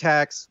cyber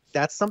attacks,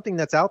 that's something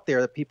that's out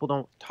there that people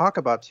don't talk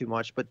about too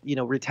much. But,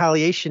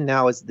 retaliation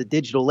now is the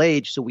digital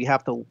age, so we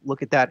have to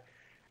look at that.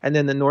 And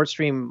then the Nord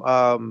Stream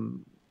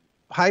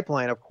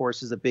pipeline, of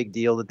course, is a big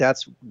deal.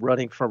 That's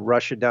running from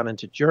Russia down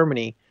into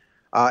Germany.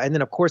 And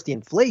then, of course, the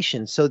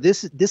inflation. So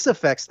this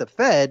affects the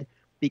Fed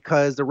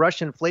because the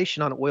Russian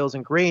inflation on oils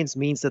and grains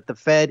means that the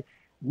Fed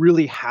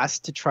really has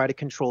to try to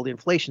control the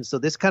inflation. So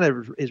this kind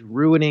of is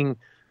ruining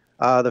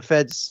the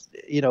Fed's,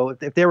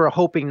 if they were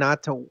hoping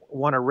not to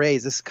want to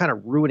raise, this is kind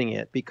of ruining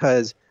it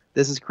because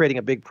this is creating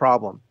a big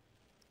problem.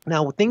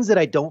 Now, things that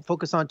I don't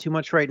focus on too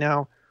much right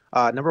now,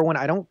 number one,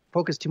 I don't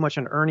focus too much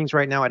on earnings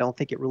right now. I don't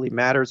think it really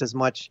matters as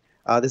much.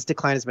 This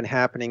decline has been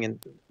happening in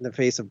the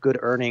face of good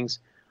earnings.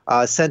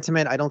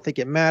 Sentiment, I don't think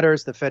it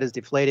matters. The Fed is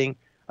deflating.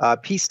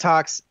 Peace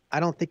talks, I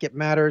don't think it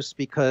matters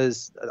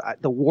because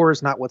the war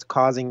is not what's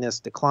causing this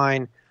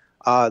decline.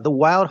 The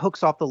wild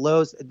hooks off the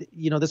lows,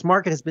 this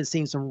market has been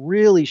seeing some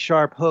really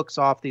sharp hooks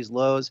off these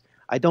lows.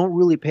 I don't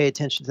really pay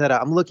attention to that.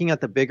 I'm looking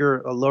at the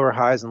bigger lower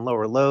highs and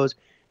lower lows.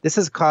 This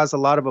has caused a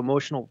lot of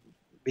emotional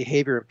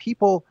behavior in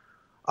people.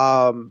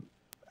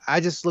 I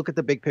just look at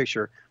the big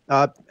picture.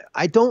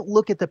 I don't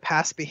look at the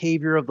past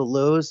behavior of the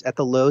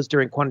lows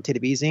during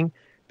quantitative easing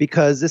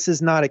because this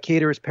is not a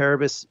ceteris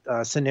paribus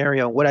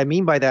scenario. What I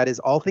mean by that is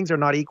all things are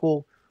not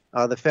equal.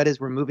 The Fed is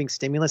removing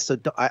stimulus, so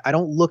I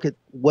don't look at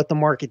what the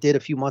market did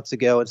a few months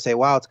ago and say,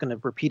 wow, it's going to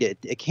repeat it.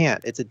 It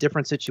can't. It's a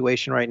different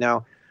situation right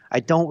now. I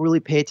don't really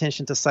pay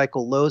attention to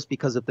cycle lows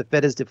because if the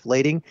Fed is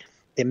deflating,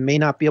 it may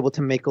not be able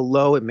to make a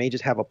low. It may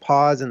just have a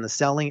pause in the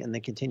selling and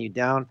then continue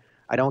down.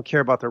 I don't care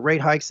about the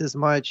rate hikes as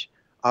much.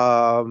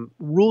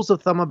 Rules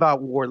of thumb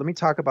about war. Let me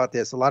talk about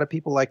this. A lot of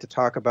people like to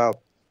talk about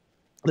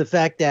the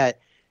fact that,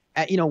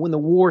 when the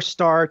war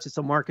starts, it's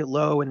a market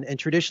low, and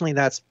traditionally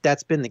that's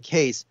been the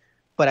case.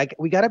 But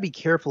we got to be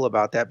careful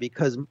about that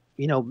because,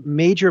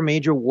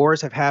 major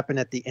wars have happened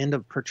at the end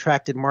of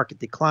protracted market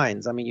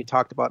declines. I mean, you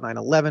talked about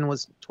 9/11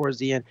 was towards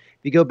the end.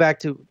 If you go back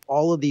to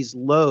all of these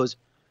lows,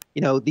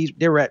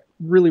 they were at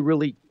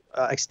really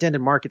extended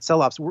market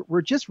sell-offs.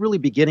 We're just really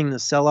beginning the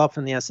sell-off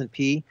in the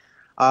S&P.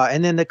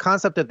 And then the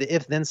concept of the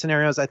if-then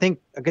scenarios, I think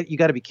you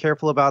got to be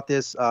careful about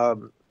this.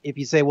 If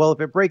you say, well,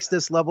 if it breaks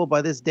this level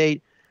by this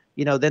date,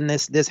 then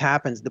this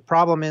happens. The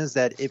problem is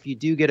that if you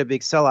do get a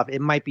big sell-off,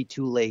 it might be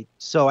too late.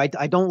 So I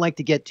don't like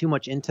to get too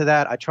much into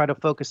that. I try to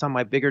focus on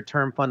my bigger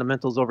term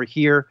fundamentals over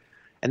here.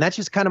 And that's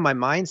just kind of my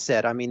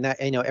mindset. I mean,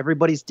 that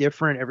everybody's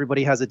different.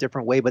 Everybody has a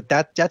different way. But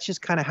that's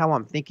just kind of how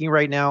I'm thinking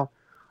right now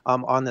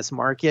on this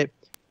market.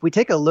 If we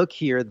take a look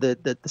here,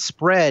 the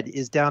spread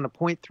is down to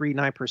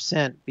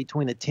 0.39%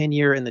 between the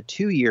 10-year and the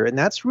 2-year. And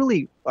that's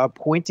really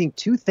pointing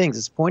to things.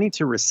 It's pointing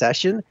to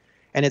recession.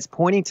 And it's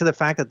pointing to the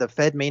fact that the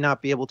Fed may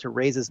not be able to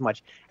raise as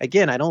much.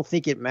 Again, I don't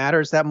think it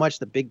matters that much.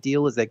 The big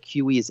deal is that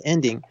QE is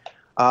ending.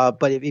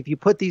 But if you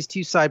put these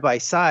two side by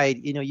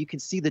side, you can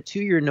see the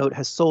 2-year note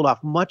has sold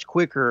off much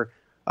quicker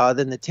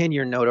than the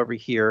 10-year note over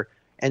here.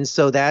 And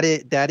so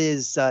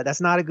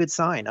that's not a good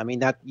sign. I mean,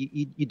 that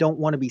you don't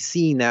want to be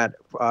seeing that.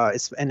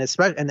 And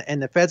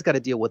the Fed's got to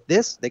deal with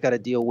this. They got to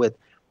deal with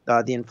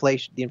the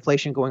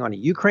inflation going on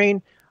in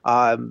Ukraine.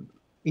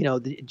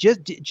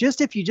 Just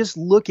if you just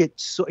look at,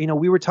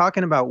 we were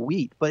talking about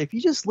wheat, but if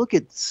you just look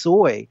at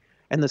soy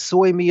and the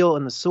soy meal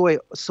and the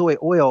soy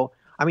oil,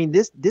 I mean,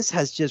 this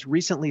has just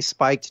recently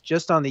spiked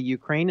just on the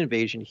Ukraine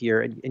invasion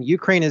here. And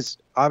Ukraine is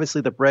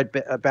obviously the bread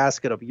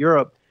basket of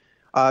Europe.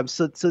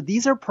 So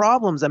these are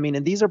problems. I mean,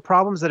 and these are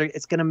problems that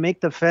it's going to make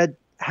the Fed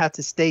have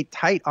to stay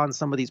tight on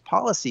some of these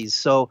policies.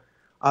 So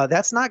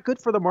that's not good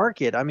for the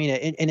market. I mean,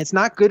 and it's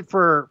not good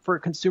for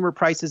consumer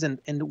prices. And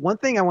one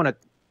thing I want to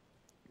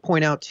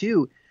point out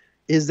too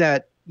is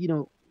that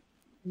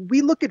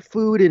we look at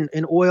food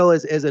and oil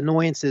as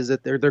annoyances,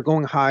 that they're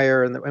going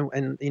higher,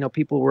 and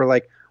people were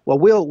like, well,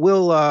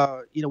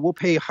 we'll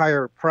pay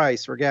higher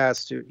price for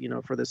gas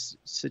for this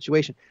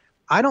situation.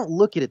 I don't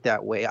look at it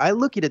that way. I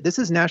look at it, this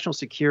is national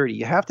security.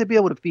 You have to be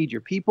able to feed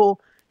your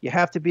people. You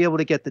have to be able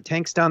to get the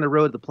tanks down the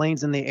road, the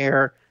planes in the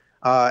air,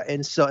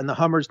 and the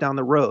Hummers down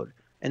the road.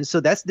 And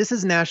so this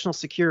is national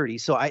security.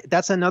 So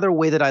that's another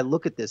way that I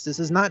look at this. This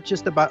is not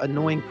just about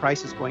annoying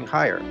prices going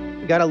higher.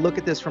 We got to look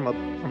at this from a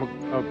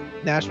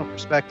national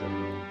perspective.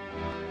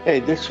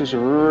 Hey, this was a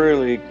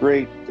really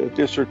great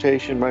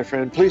dissertation, my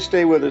friend. Please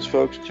stay with us,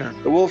 folks. Sure.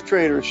 The Wolf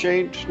Trader,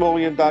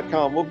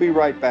 ShaneSmolian.com. We'll be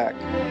right back.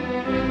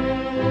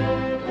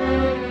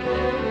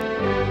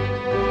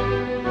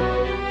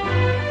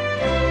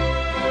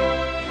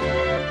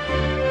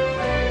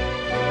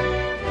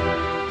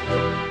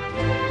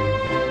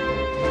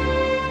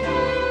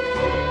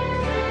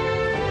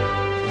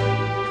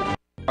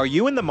 Are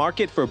you in the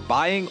market for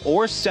buying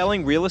or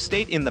selling real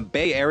estate in the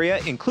Bay Area,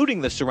 including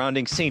the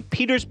surrounding St.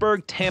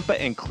 Petersburg, Tampa,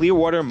 and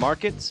Clearwater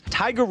markets?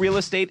 Tiger Real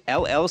Estate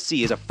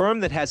LLC is a firm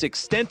that has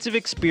extensive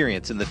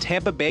experience in the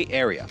Tampa Bay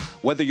area.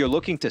 Whether you're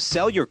looking to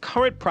sell your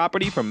current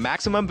property for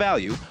maximum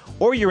value,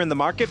 or you're in the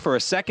market for a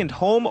second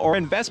home or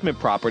investment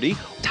property,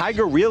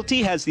 Tiger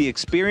Realty has the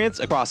experience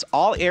across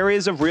all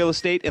areas of real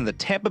estate in the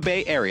Tampa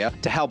Bay area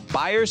to help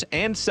buyers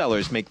and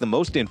sellers make the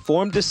most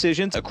informed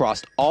decisions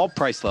across all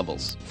price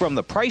levels. From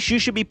the price you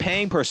should be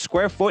paying per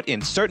square foot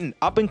in certain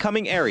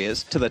up-and-coming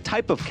areas to the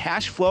type of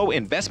cash flow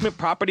investment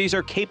properties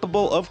are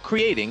capable of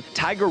creating,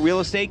 Tiger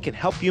Real Estate can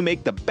help you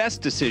make the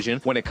best decision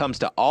when it comes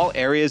to all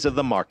areas of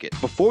the market.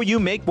 Before you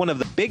make one of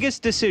the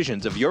biggest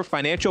decisions of your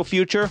financial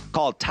future,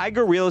 call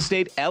Tiger Real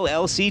Estate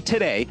LLC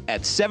today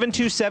at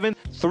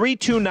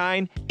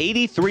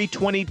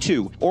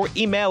 727-329-8322 or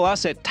email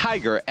us at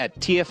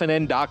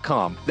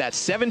tiger@tfnn.com.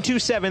 That's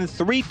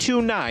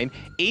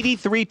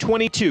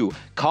 727-329-8322.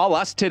 Call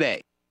us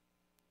today.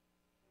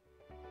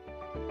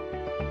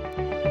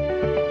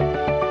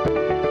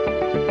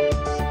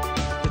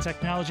 The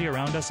technology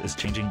around us is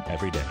changing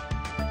every day.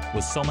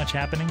 With so much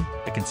happening,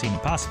 it can seem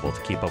impossible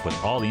to keep up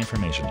with all the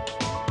information.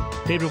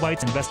 David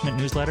White's investment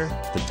newsletter,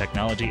 The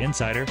Technology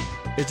Insider,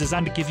 is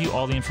designed to give you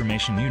all the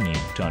information you need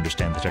to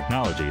understand the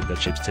technology that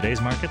shapes today's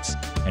markets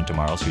and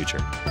tomorrow's future.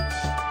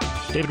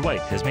 David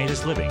White has made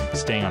his living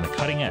staying on the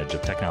cutting edge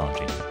of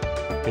technology.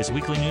 His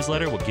weekly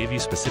newsletter will give you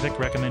specific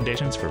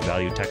recommendations for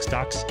value tech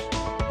stocks,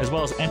 as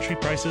well as entry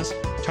prices,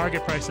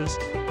 target prices,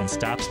 and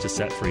stops to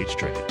set for each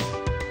trade.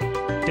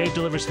 Dave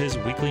delivers his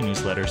weekly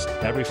newsletters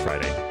every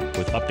Friday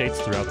with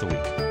updates throughout the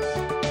week.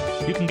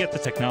 You can get the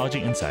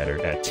Technology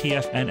Insider at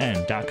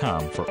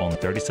TFNN.com for only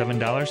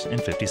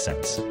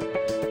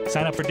 $37.50.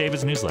 Sign up for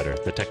David's newsletter,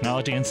 The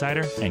Technology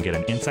Insider, and get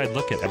an inside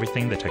look at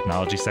everything the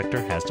technology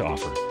sector has to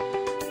offer.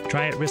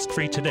 Try it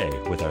risk-free today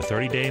with our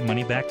 30-day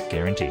money-back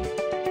guarantee.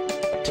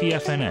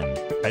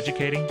 TFNN,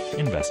 educating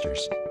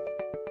investors.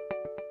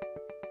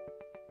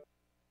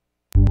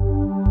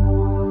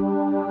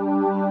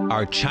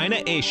 Are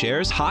China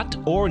A-shares hot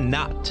or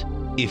not?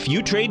 If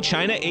you trade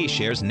China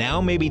A-shares,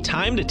 now may be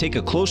time to take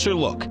a closer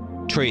look.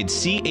 Trade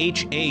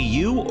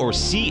CHAU or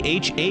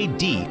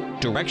CHAD,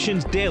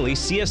 Directions Daily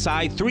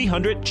CSI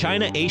 300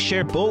 China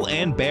A-share Bull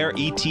and Bear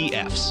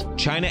ETFs.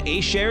 China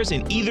A-shares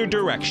in either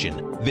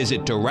direction.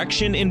 Visit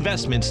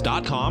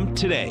directioninvestments.com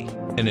today.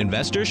 An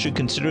investor should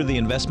consider the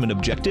investment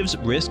objectives,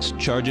 risks,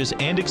 charges,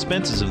 and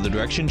expenses of the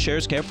Direction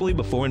shares carefully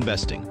before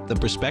investing. The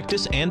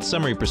prospectus and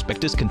summary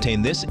prospectus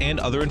contain this and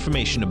other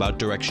information about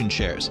Direction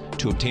shares.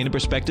 To obtain a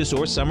prospectus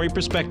or summary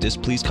prospectus,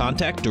 please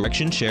contact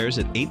Direction shares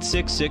at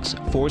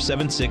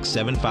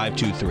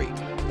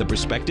 866-476-7523. The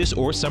prospectus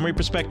or summary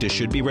prospectus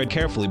should be read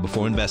carefully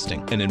before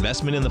investing. An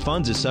investment in the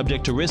funds is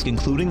subject to risk,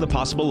 including the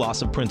possible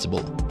loss of principal.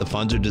 The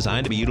funds are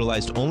designed to be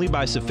utilized only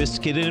by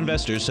sophisticated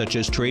investors such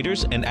as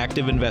traders and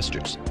active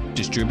investors.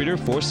 Distributor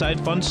Foreside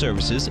Fund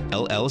Services,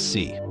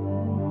 LLC.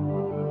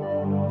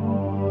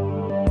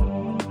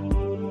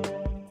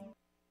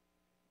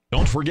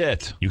 Don't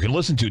forget, you can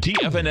listen to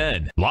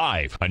TFNN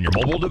live on your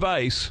mobile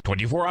device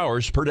 24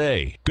 hours per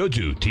day. Go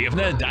to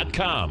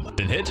TFNN.com,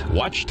 then hit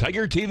Watch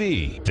Tiger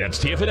TV.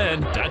 That's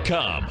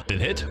TFNN.com, then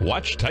hit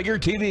Watch Tiger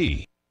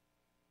TV.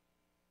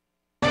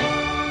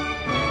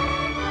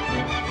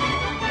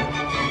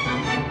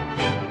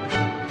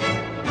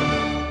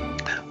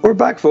 We're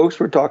back, folks.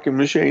 We're talking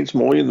with Shane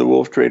Smolian,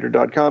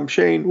 thewolftrader.com.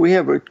 Shane, we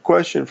have a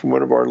question from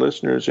one of our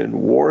listeners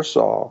in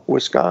Warsaw,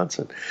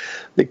 Wisconsin.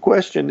 The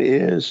question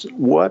is,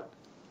 what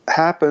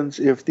happens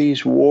if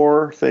these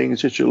war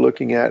things that you're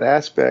looking at,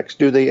 aspects,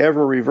 do they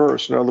ever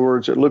reverse? In other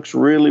words, it looks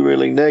really,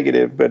 really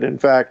negative, but in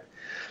fact,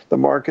 the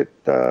market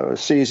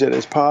sees it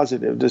as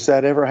positive. Does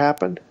that ever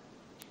happen?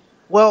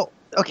 Well,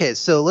 okay,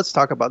 so let's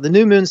talk about the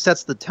new moon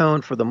sets the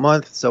tone for the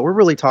month. So we're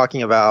really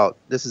talking about,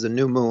 this is a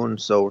new moon,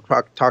 so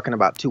we're talking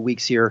about 2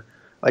 weeks here.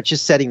 It's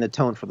just setting the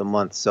tone for the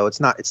month. So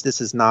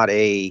this is not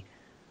a,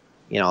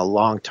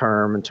 long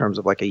term in terms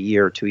of like a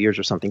year or 2 years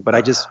or something. But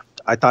I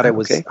thought it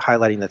was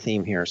highlighting the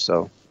theme here.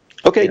 So.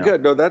 Okay,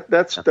 good. No,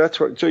 that's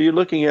what. So you're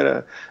looking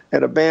at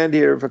a band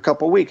here of a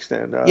couple of weeks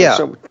then. Yeah.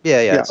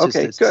 It's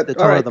okay, just, good. The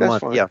tone of the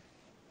month. Fine. Yeah.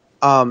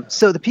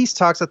 So the piece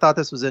talks, I thought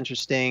this was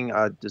interesting,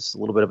 just a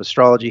little bit of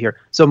astrology here.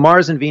 So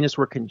Mars and Venus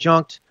were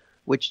conjunct,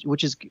 which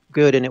is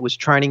good, and it was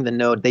trining the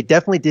node. They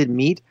definitely did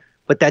meet,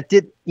 but that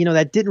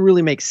didn't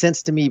really make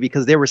sense to me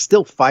because they were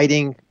still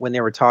fighting when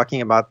they were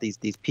talking about these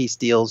peace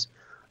deals.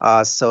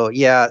 So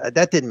yeah,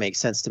 that didn't make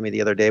sense to me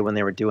the other day when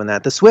they were doing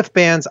that. The Swift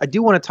bands, I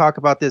do want to talk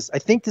about this. I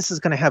think this is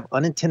going to have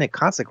unintended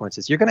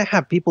consequences. You're going to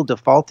have people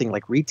defaulting,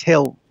 like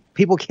retail.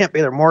 People can't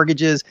pay their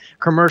mortgages,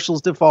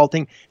 commercials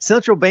defaulting.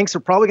 Central banks are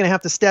probably going to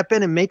have to step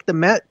in and make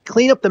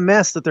clean up the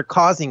mess that they're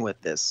causing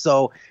with this.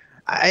 So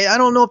I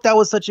don't know if that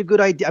was such a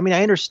good idea. I mean,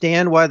 I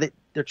understand why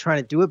they're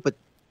trying to do it, but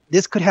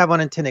this could have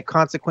unintended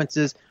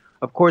consequences.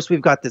 Of course,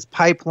 we've got this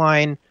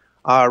pipeline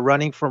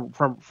running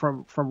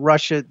from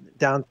Russia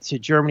down to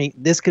Germany.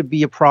 This could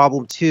be a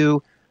problem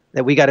too.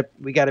 That we got to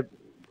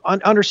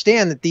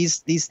understand that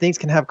these things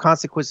can have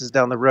consequences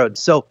down the road.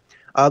 So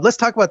let's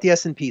talk about the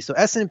S&P. So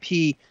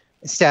S&P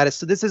status.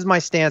 So this is my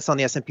stance on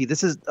the S&P.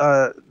 This is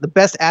the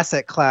best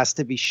asset class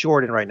to be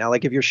short in right now.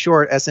 Like if you're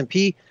short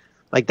S&P,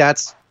 like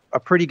that's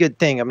a pretty good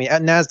thing. I mean,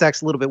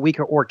 NASDAQ's a little bit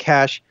weaker, or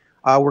cash.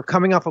 We're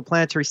coming off a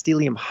planetary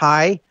stellium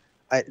high.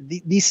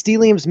 These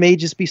stelliums may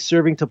just be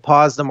serving to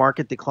pause the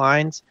market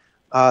declines.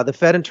 The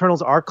Fed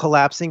internals are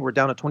collapsing. We're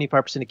down to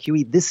 25% of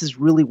QE. This is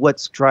really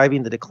what's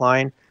driving the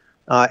decline.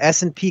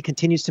 S&P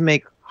continues to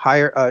make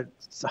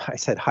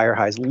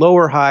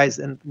lower highs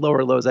and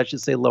lower lows. I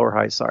should say lower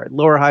highs, sorry.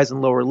 Lower highs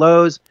and lower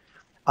lows.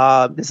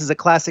 This is a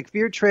classic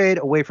fear trade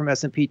away from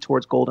S&P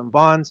towards gold and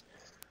bonds.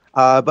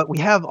 But we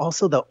have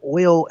also the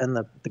oil and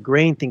the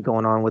grain thing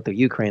going on with the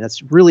Ukraine.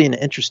 That's really an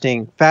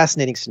interesting,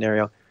 fascinating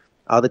scenario.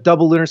 The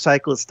double lunar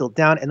cycle is still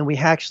down, and then we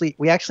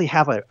actually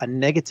have a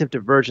negative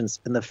divergence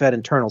in the Fed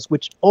internals,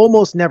 which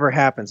almost never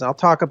happens. And I'll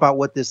talk about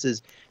what this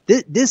is.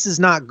 This is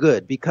not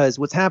good because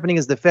what's happening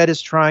is the Fed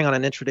is trying on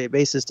an intraday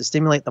basis to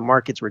stimulate the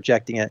markets,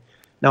 rejecting it.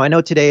 Now I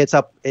know today it's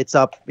up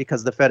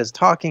because the Fed is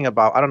talking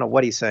about, I don't know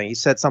what he's saying. He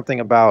said something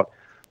about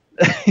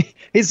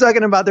he's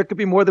talking about there could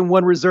be more than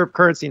one reserve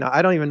currency. Now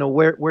I don't even know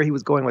where he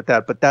was going with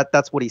that, but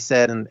that's what he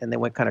said, and they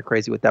went kind of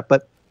crazy with that.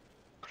 But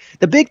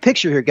the big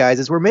picture here, guys,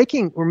 is we're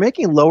making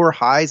lower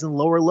highs and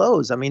lower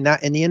lows. I mean,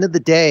 that in the end of the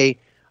day,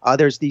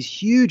 there's these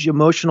huge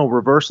emotional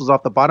reversals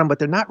off the bottom, but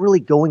they're not really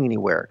going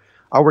anywhere.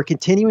 We're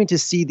continuing to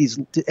see these,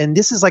 and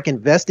this is like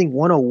investing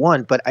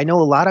 101. But I know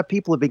a lot of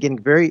people have been getting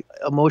very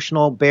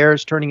emotional,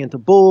 bears turning into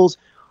bulls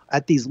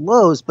at these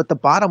lows. But the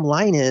bottom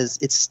line is,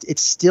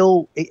 it's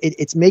still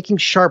making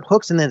sharp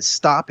hooks and then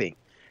stopping.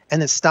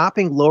 and it's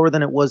stopping lower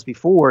than it was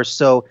before.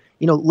 So,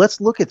 let's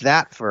look at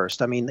that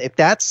first. I mean, if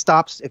that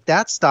stops,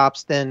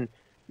 then,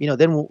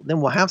 then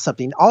we'll have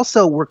something.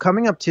 Also, we're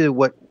coming up to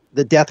what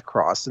the death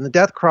cross, and the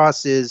death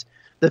cross is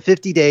the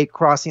 50-day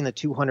crossing the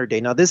 200-day.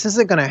 Now, this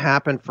isn't going to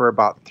happen for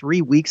about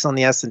 3 weeks on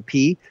the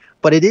S&P,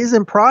 but it is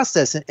in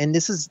process, and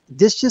this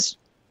just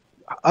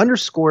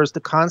underscores the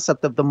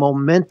concept of the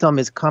momentum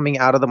is coming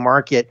out of the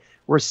market.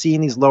 We're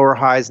seeing these lower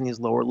highs and these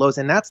lower lows,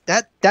 and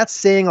that's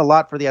saying a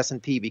lot for the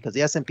S&P, because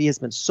the S&P has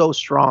been so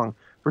strong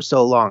for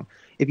so long.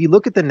 If you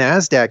look at the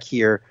NASDAQ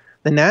here,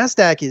 the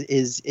NASDAQ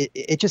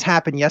it just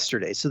happened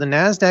yesterday. So the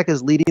NASDAQ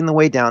is leading the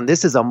way down.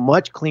 This is a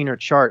much cleaner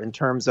chart in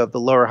terms of the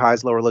lower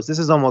highs, lower lows. This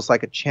is almost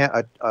like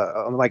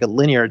a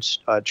linear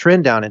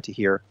trend down into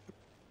here.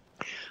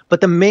 But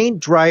the main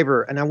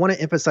driver, and I want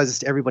to emphasize this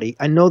to everybody,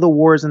 I know the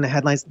war is in the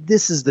headlines.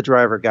 This is the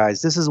driver,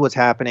 guys. This is what's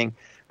happening.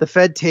 The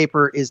Fed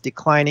taper is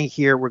declining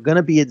here. We're going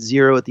to be at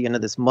 0 at the end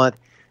of this month.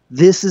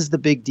 This is the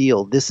big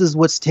deal. This is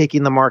what's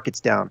taking the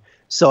markets down.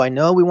 So I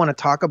know we want to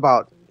talk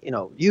about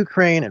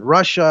Ukraine and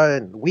Russia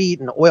and wheat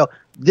and oil.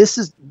 This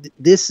is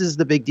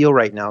the big deal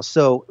right now.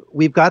 So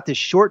we've got this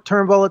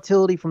short-term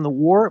volatility from the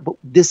war, but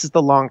this is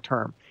the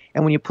long-term.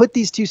 And when you put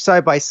these two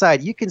side by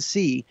side, you can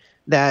see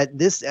that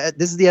this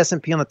is the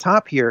S&P on the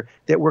top here,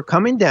 that we're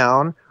coming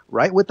down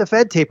right with the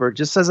Fed taper,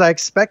 just as I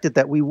expected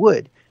that we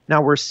would.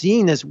 Now we're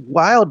seeing this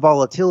wild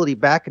volatility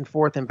back and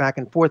forth,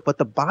 but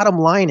the bottom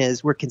line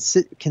is we're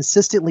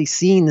consistently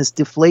seeing this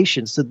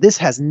deflation. So this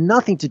has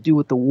nothing to do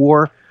with the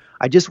war.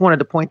 I just wanted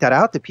to point that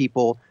out to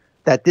people,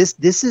 that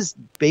this is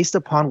based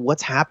upon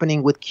what's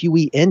happening with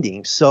QE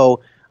ending.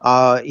 So,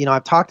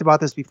 I've talked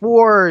about this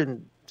before,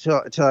 and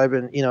till I've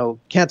been,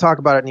 can't talk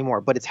about it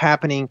anymore. But it's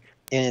happening,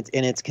 and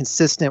it's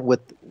consistent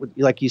with,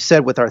 like you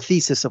said, with our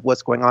thesis of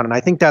what's going on. And I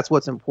think that's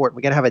what's important.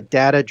 We got to have a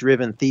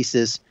data-driven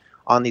thesis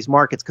on these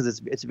markets,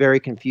 because it's very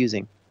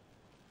confusing.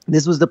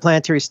 This was the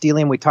planetary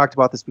stellium. We talked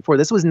about this before.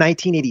 This was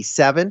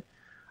 1987.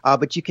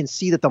 But you can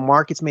see that the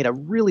market's made a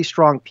really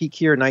strong peak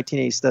here in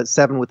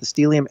 1987 with the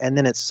stellium, and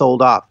then it's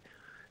sold off.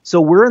 So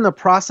we're in the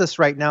process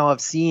right now of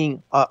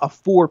seeing a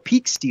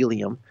 4-peak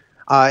stellium.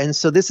 And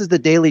so this is the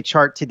daily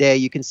chart today.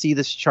 You can see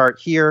this chart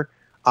here.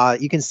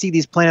 You can see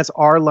these planets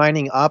are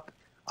lining up,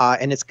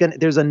 and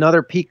there's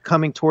another peak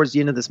coming towards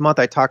the end of this month.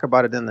 I talk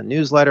about it in the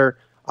newsletter.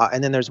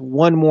 And then there's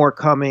one more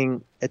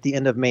coming at the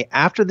end of May.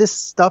 After this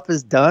stuff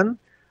is done,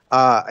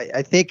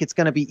 I think it's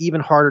going to be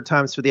even harder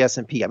times for the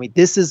S&P. I mean,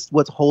 this is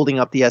what's holding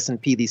up the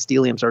S&P. These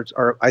stelliums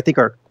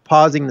are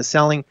pausing the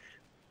selling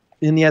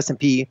in the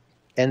S&P.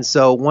 And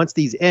so once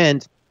these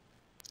end,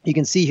 you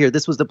can see here,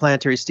 this was the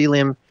planetary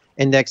stellium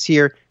index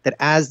here, that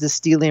as the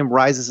stellium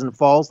rises and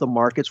falls, the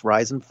markets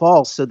rise and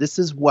fall. So this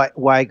is why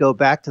I go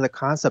back to the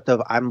concept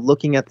of I'm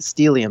looking at the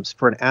stelliums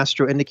for an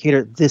astro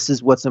indicator. This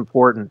is what's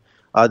important.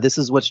 This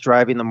is what's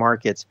driving the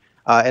markets.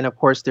 And of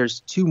course,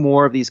 there's 2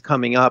 more of these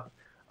coming up.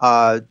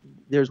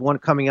 There's one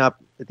coming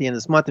up at the end of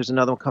this month. There's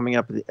another one coming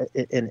up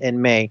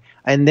in May.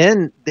 And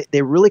then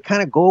they really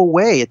kind of go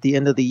away at the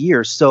end of the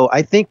year. So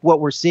I think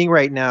what we're seeing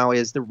right now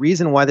is the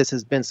reason why this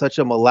has been such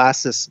a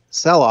molasses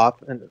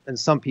sell-off, in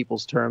some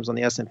people's terms, on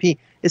the S&P,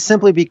 is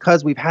simply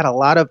because we've had a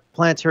lot of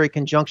planetary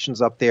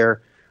conjunctions up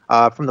there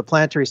from the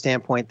planetary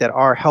standpoint that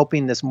are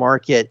helping this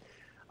market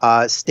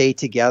stay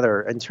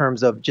together in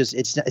terms of just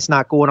it's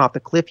not going off the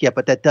cliff yet.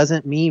 But that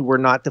doesn't mean we're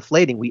not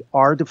deflating. We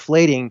are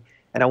deflating.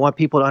 And I want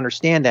people to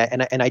understand that.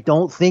 And I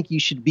don't think you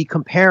should be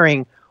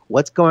comparing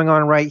what's going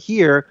on right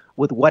here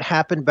with what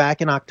happened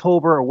back in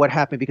October or what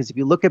happened. Because if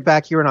you look at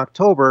back here in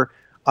October,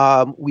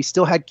 we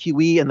still had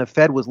QE and the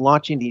Fed was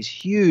launching these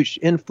huge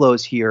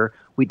inflows here.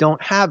 We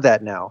don't have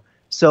that now.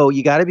 So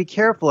you got to be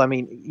careful. I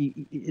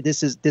mean,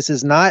 this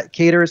is not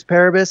ceteris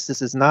paribus.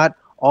 This is not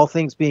all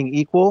things being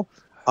equal.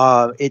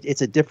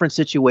 It's a different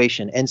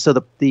situation. And so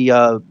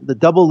the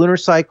double lunar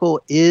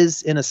cycle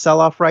is in a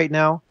sell-off right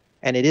now,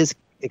 and it is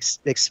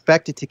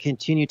expected to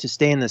continue to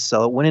stay in this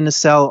sell. It went in the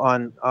sell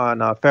on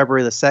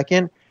February the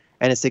 2nd,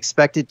 and it's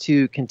expected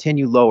to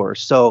continue lower.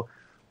 So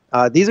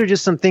these are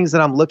just some things that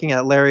I'm looking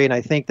at, Larry, and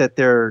I think that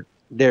they're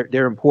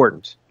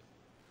important.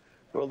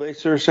 Well, they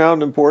sure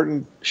sound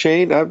important.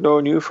 Shane, I've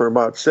known you for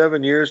about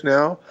 7 years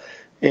now,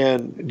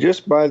 and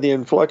just by the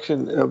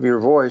inflection of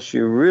your voice,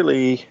 you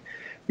really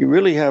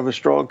have a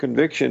strong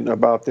conviction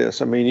about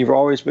this. I mean, you've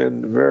always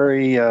been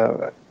very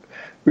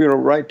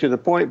right to the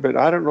point, but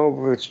I don't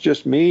know if it's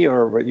just me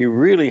but you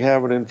really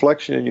have an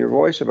inflection in your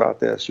voice about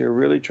this. You're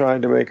really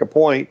trying to make a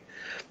point,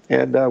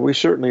 and we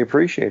certainly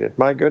appreciate it.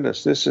 My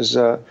goodness, this is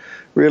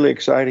really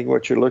exciting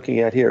what you're looking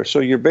at here. So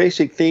your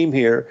basic theme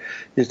here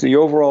is the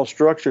overall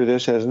structure.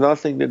 This has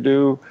nothing to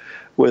do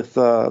with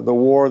the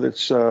war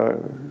that's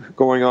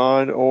going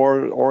on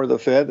or the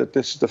Fed, that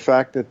this is the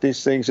fact that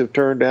these things have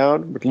turned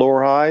down with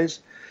lower highs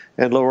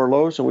and lower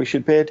lows, and we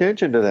should pay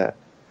attention to that.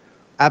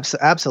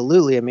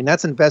 Absolutely. I mean,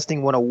 that's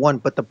investing 101.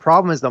 But the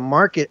problem is the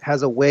market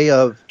has a way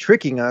of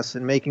tricking us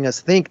and making us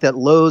think that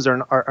lows are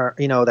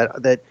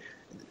that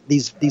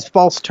these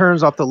false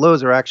turns off the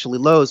lows are actually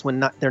lows when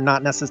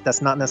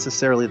that's not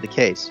necessarily the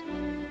case.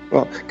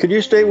 Well, can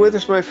you stay with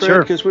us, my friend?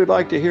 Sure. Because we'd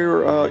like to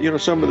hear,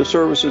 some of the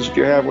services that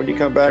you have when you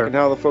come back and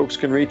how the folks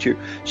can reach you.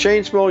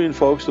 Shane Smolian,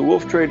 folks,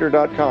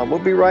 thewolftrader.com. We'll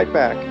be right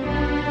back.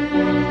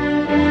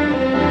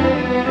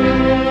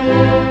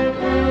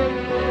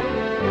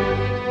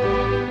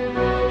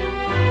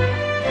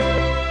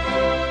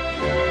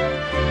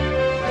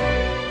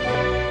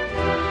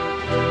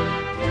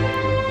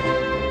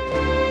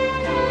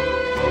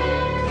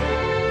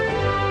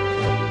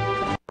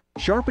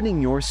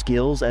 Sharpening your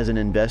skills as an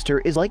investor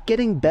is like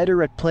getting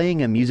better at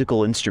playing a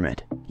musical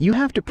instrument. You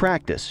have to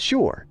practice,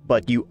 sure,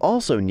 but you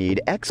also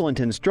need excellent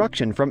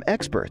instruction from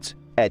experts.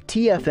 At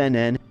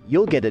TFNN,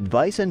 you'll get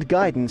advice and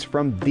guidance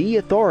from the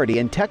authority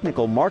in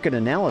technical market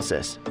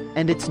analysis.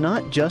 And it's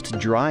not just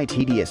dry,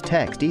 tedious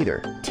text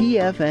either.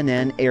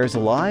 TFNN airs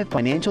live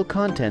financial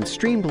content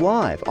streamed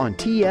live on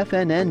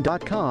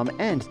TFNN.com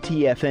and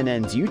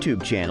TFNN's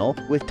YouTube channel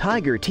with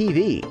Tiger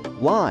TV,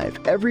 live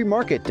every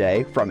market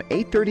day from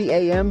 8:30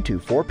 a.m. to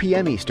 4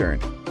 p.m. Eastern,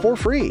 for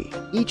free.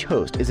 Each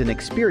host is an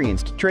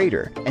experienced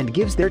trader and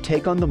gives their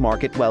take on the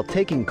market while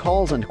taking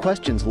calls and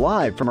questions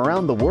live from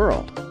around the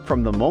world.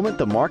 From the moment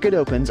the market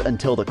opens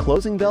until the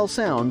closing bell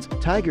sounds,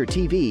 Tiger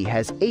TV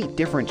has 8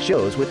 different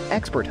shows with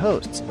expert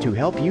hosts to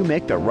help you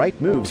make the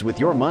right moves with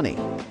your money.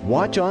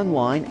 Watch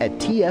online at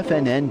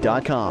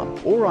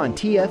TFNN.com or on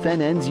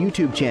TFNN's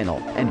YouTube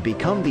channel and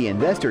become the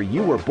investor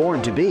you were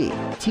born to be.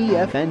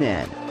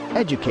 TFNN,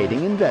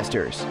 educating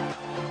investors.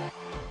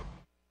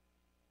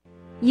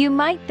 You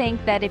might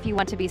think that if you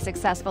want to be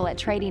successful at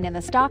trading in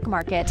the stock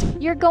market,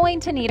 you're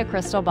going to need a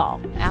crystal ball.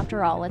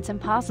 After all, it's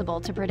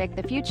impossible to predict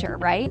the future,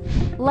 right?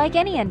 Like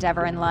any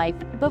endeavor in life,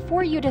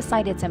 before you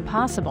decide it's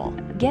impossible,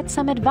 get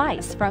some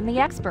advice from the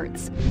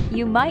experts.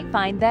 You might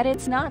find that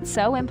it's not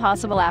so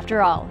impossible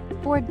after all.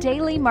 For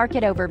daily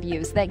market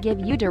overviews that give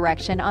you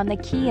direction on the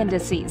key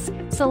indices,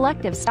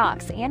 selective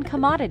stocks, and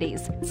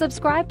commodities,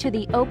 subscribe to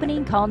the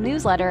Opening Call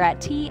newsletter at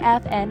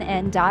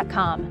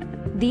TFNN.com.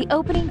 The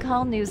Opening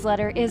Call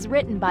newsletter is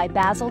written by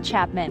Basil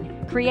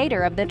Chapman,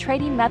 creator of the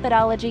trading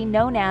methodology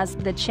known as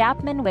the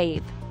Chapman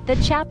Wave. The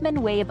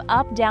Chapman Wave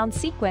up-down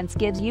sequence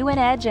gives you an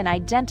edge in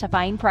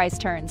identifying price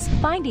turns,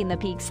 finding the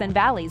peaks and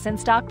valleys in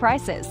stock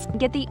prices.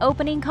 Get the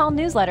Opening Call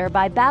newsletter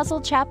by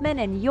Basil Chapman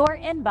in your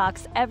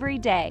inbox every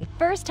day.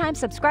 First-time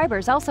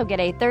subscribers also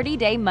get a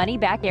 30-day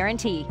money-back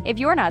guarantee. If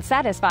you're not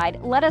satisfied,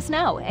 let us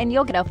know, and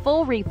you'll get a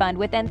full refund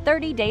within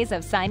 30 days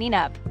of signing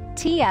up.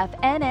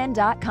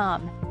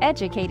 TFNN.com,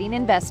 educating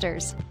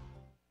investors.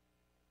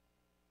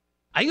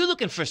 Are you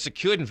looking for a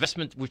secured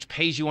investment which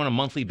pays you on a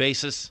monthly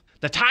basis?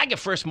 The Tiger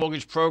First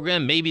Mortgage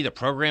Program may be the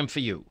program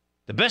for you.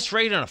 The best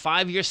rate on a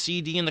 5-year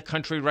CD in the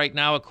country right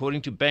now,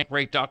 according to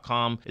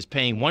Bankrate.com, is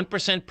paying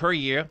 1% per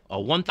year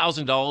or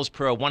 $1,000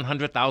 per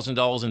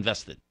 $100,000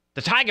 invested.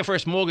 The Tiger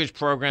First Mortgage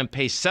Program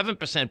pays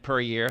 7%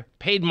 per year,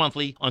 paid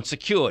monthly, on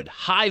secured,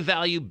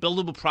 high-value,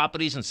 buildable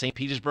properties in St.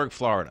 Petersburg,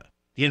 Florida.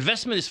 The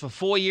investment is for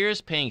 4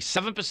 years, paying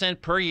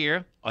 7% per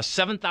year or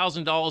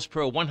 $7,000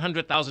 per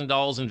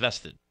 $100,000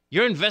 invested.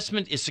 Your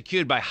investment is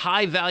secured by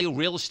high-value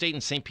real estate in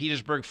St.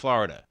 Petersburg,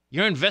 Florida.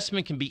 Your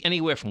investment can be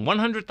anywhere from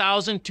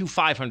 $100,000 to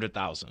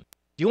 $500,000. Do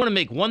you want to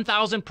make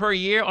 $1,000 per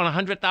year on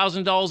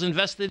 $100,000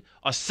 invested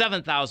or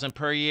 $7,000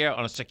 per year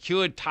on a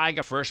secured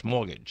Tiger First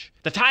mortgage?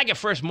 The Tiger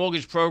First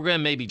Mortgage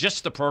Program may be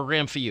just the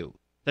program for you.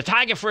 The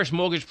Tiger First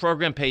Mortgage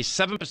Program pays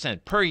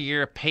 7% per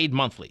year, paid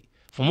monthly.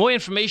 For more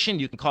information,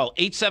 you can call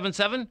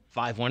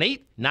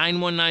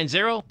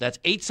 877-518-9190. That's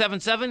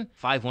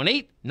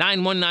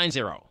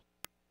 877-518-9190.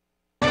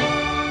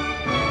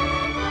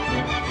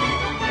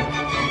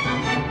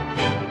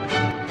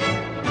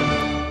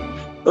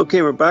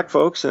 Okay, we're back,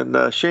 folks.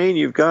 And Shane,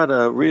 you've got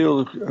a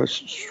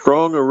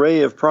strong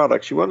array of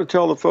products. You want to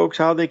tell the folks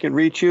how they can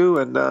reach you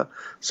and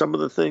some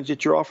of the things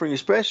that you're offering,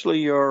 especially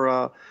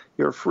your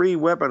free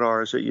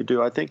webinars that you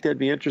do. I think they'd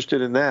be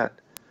interested in that.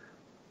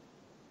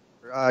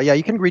 Yeah,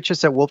 you can reach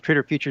us at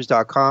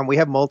wolftraderfutures.com. We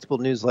have multiple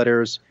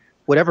newsletters.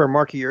 Whatever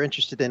market you're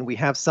interested in, we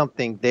have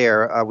something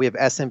there. We have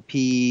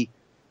S&P,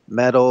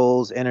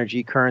 metals,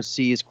 energy,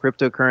 currencies,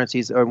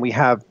 cryptocurrencies, and we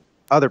have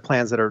other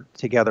plans that are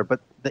together.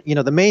 But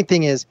the main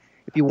thing is,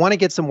 if you want to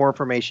get some more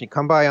information,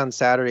 come by on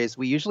Saturdays.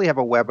 We usually have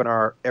a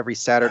webinar every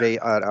Saturday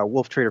at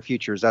Wolf Trader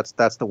Futures. That's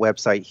the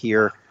website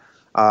here.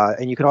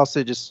 And you can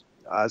also just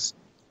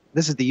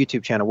this is the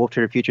YouTube channel, Wolf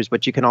Trader Futures,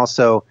 but you can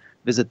also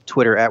visit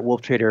Twitter at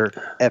Wolf Trader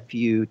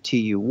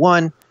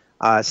FUTU1.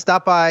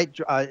 Stop by,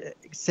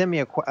 send me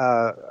a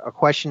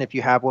question if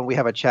you have one. We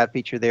have a chat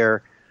feature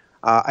there.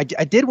 I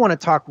did want to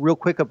talk real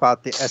quick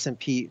about the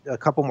S&P, a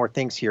couple more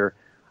things here.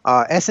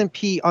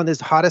 S&P on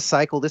this hottest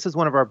cycle, this is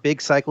one of our big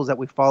cycles that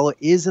we follow,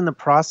 is in the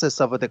process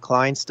of a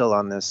decline still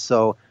on this.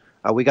 So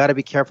we got to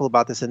be careful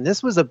about this. And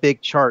this was a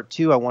big chart,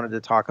 too, I wanted to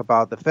talk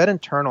about. The Fed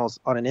internals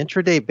on an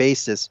intraday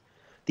basis.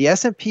 The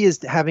S&P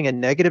is having a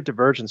negative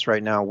divergence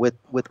right now with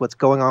what's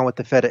going on with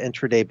the Fed at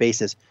intraday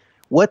basis.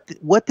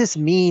 What this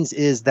means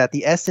is that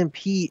the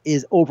S&P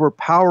is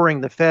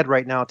overpowering the Fed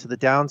right now to the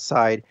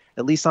downside,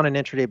 at least on an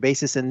intraday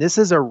basis. And this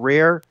is a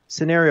rare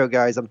scenario,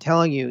 guys. I'm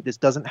telling you, this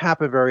doesn't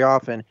happen very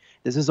often.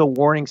 This is a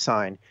warning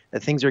sign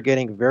that things are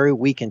getting very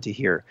weak into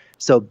here.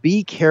 So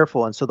be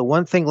careful. And so the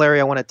one thing, Larry,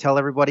 I want to tell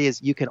everybody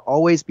is you can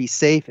always be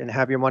safe and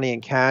have your money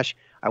in cash.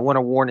 I want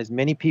to warn as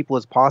many people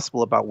as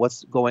possible about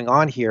what's going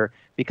on here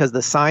because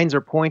the signs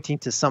are pointing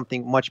to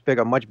something much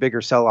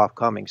bigger sell-off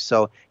coming.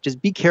 So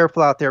just be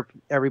careful out there,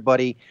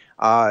 everybody.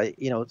 Like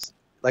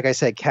I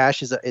said,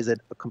 cash is a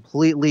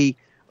completely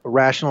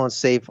rational and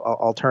safe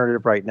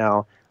alternative right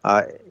now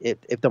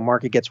if the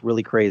market gets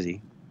really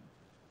crazy.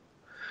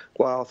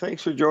 Wow,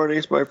 thanks for joining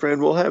us, my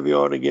friend. We'll have you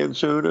on again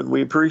soon, and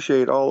we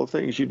appreciate all the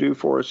things you do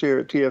for us here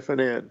at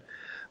TFNN.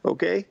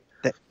 Okay?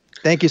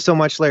 Thank you so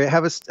much, Larry.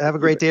 Have a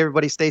great day,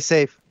 everybody. Stay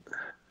safe.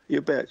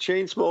 You bet.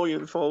 Shane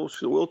Smolian, folks,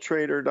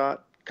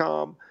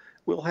 WillTrader.com.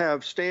 We'll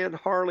have Stan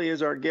Harley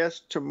as our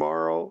guest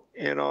tomorrow,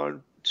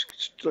 and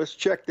let's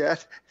check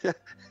that.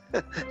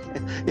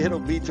 It'll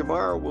be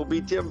tomorrow. We'll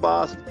be Tim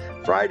Boss.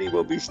 Friday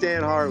will be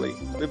Stan Harley.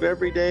 Live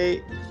every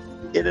day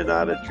in and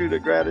out of truth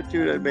of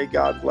gratitude, and may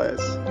God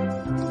bless.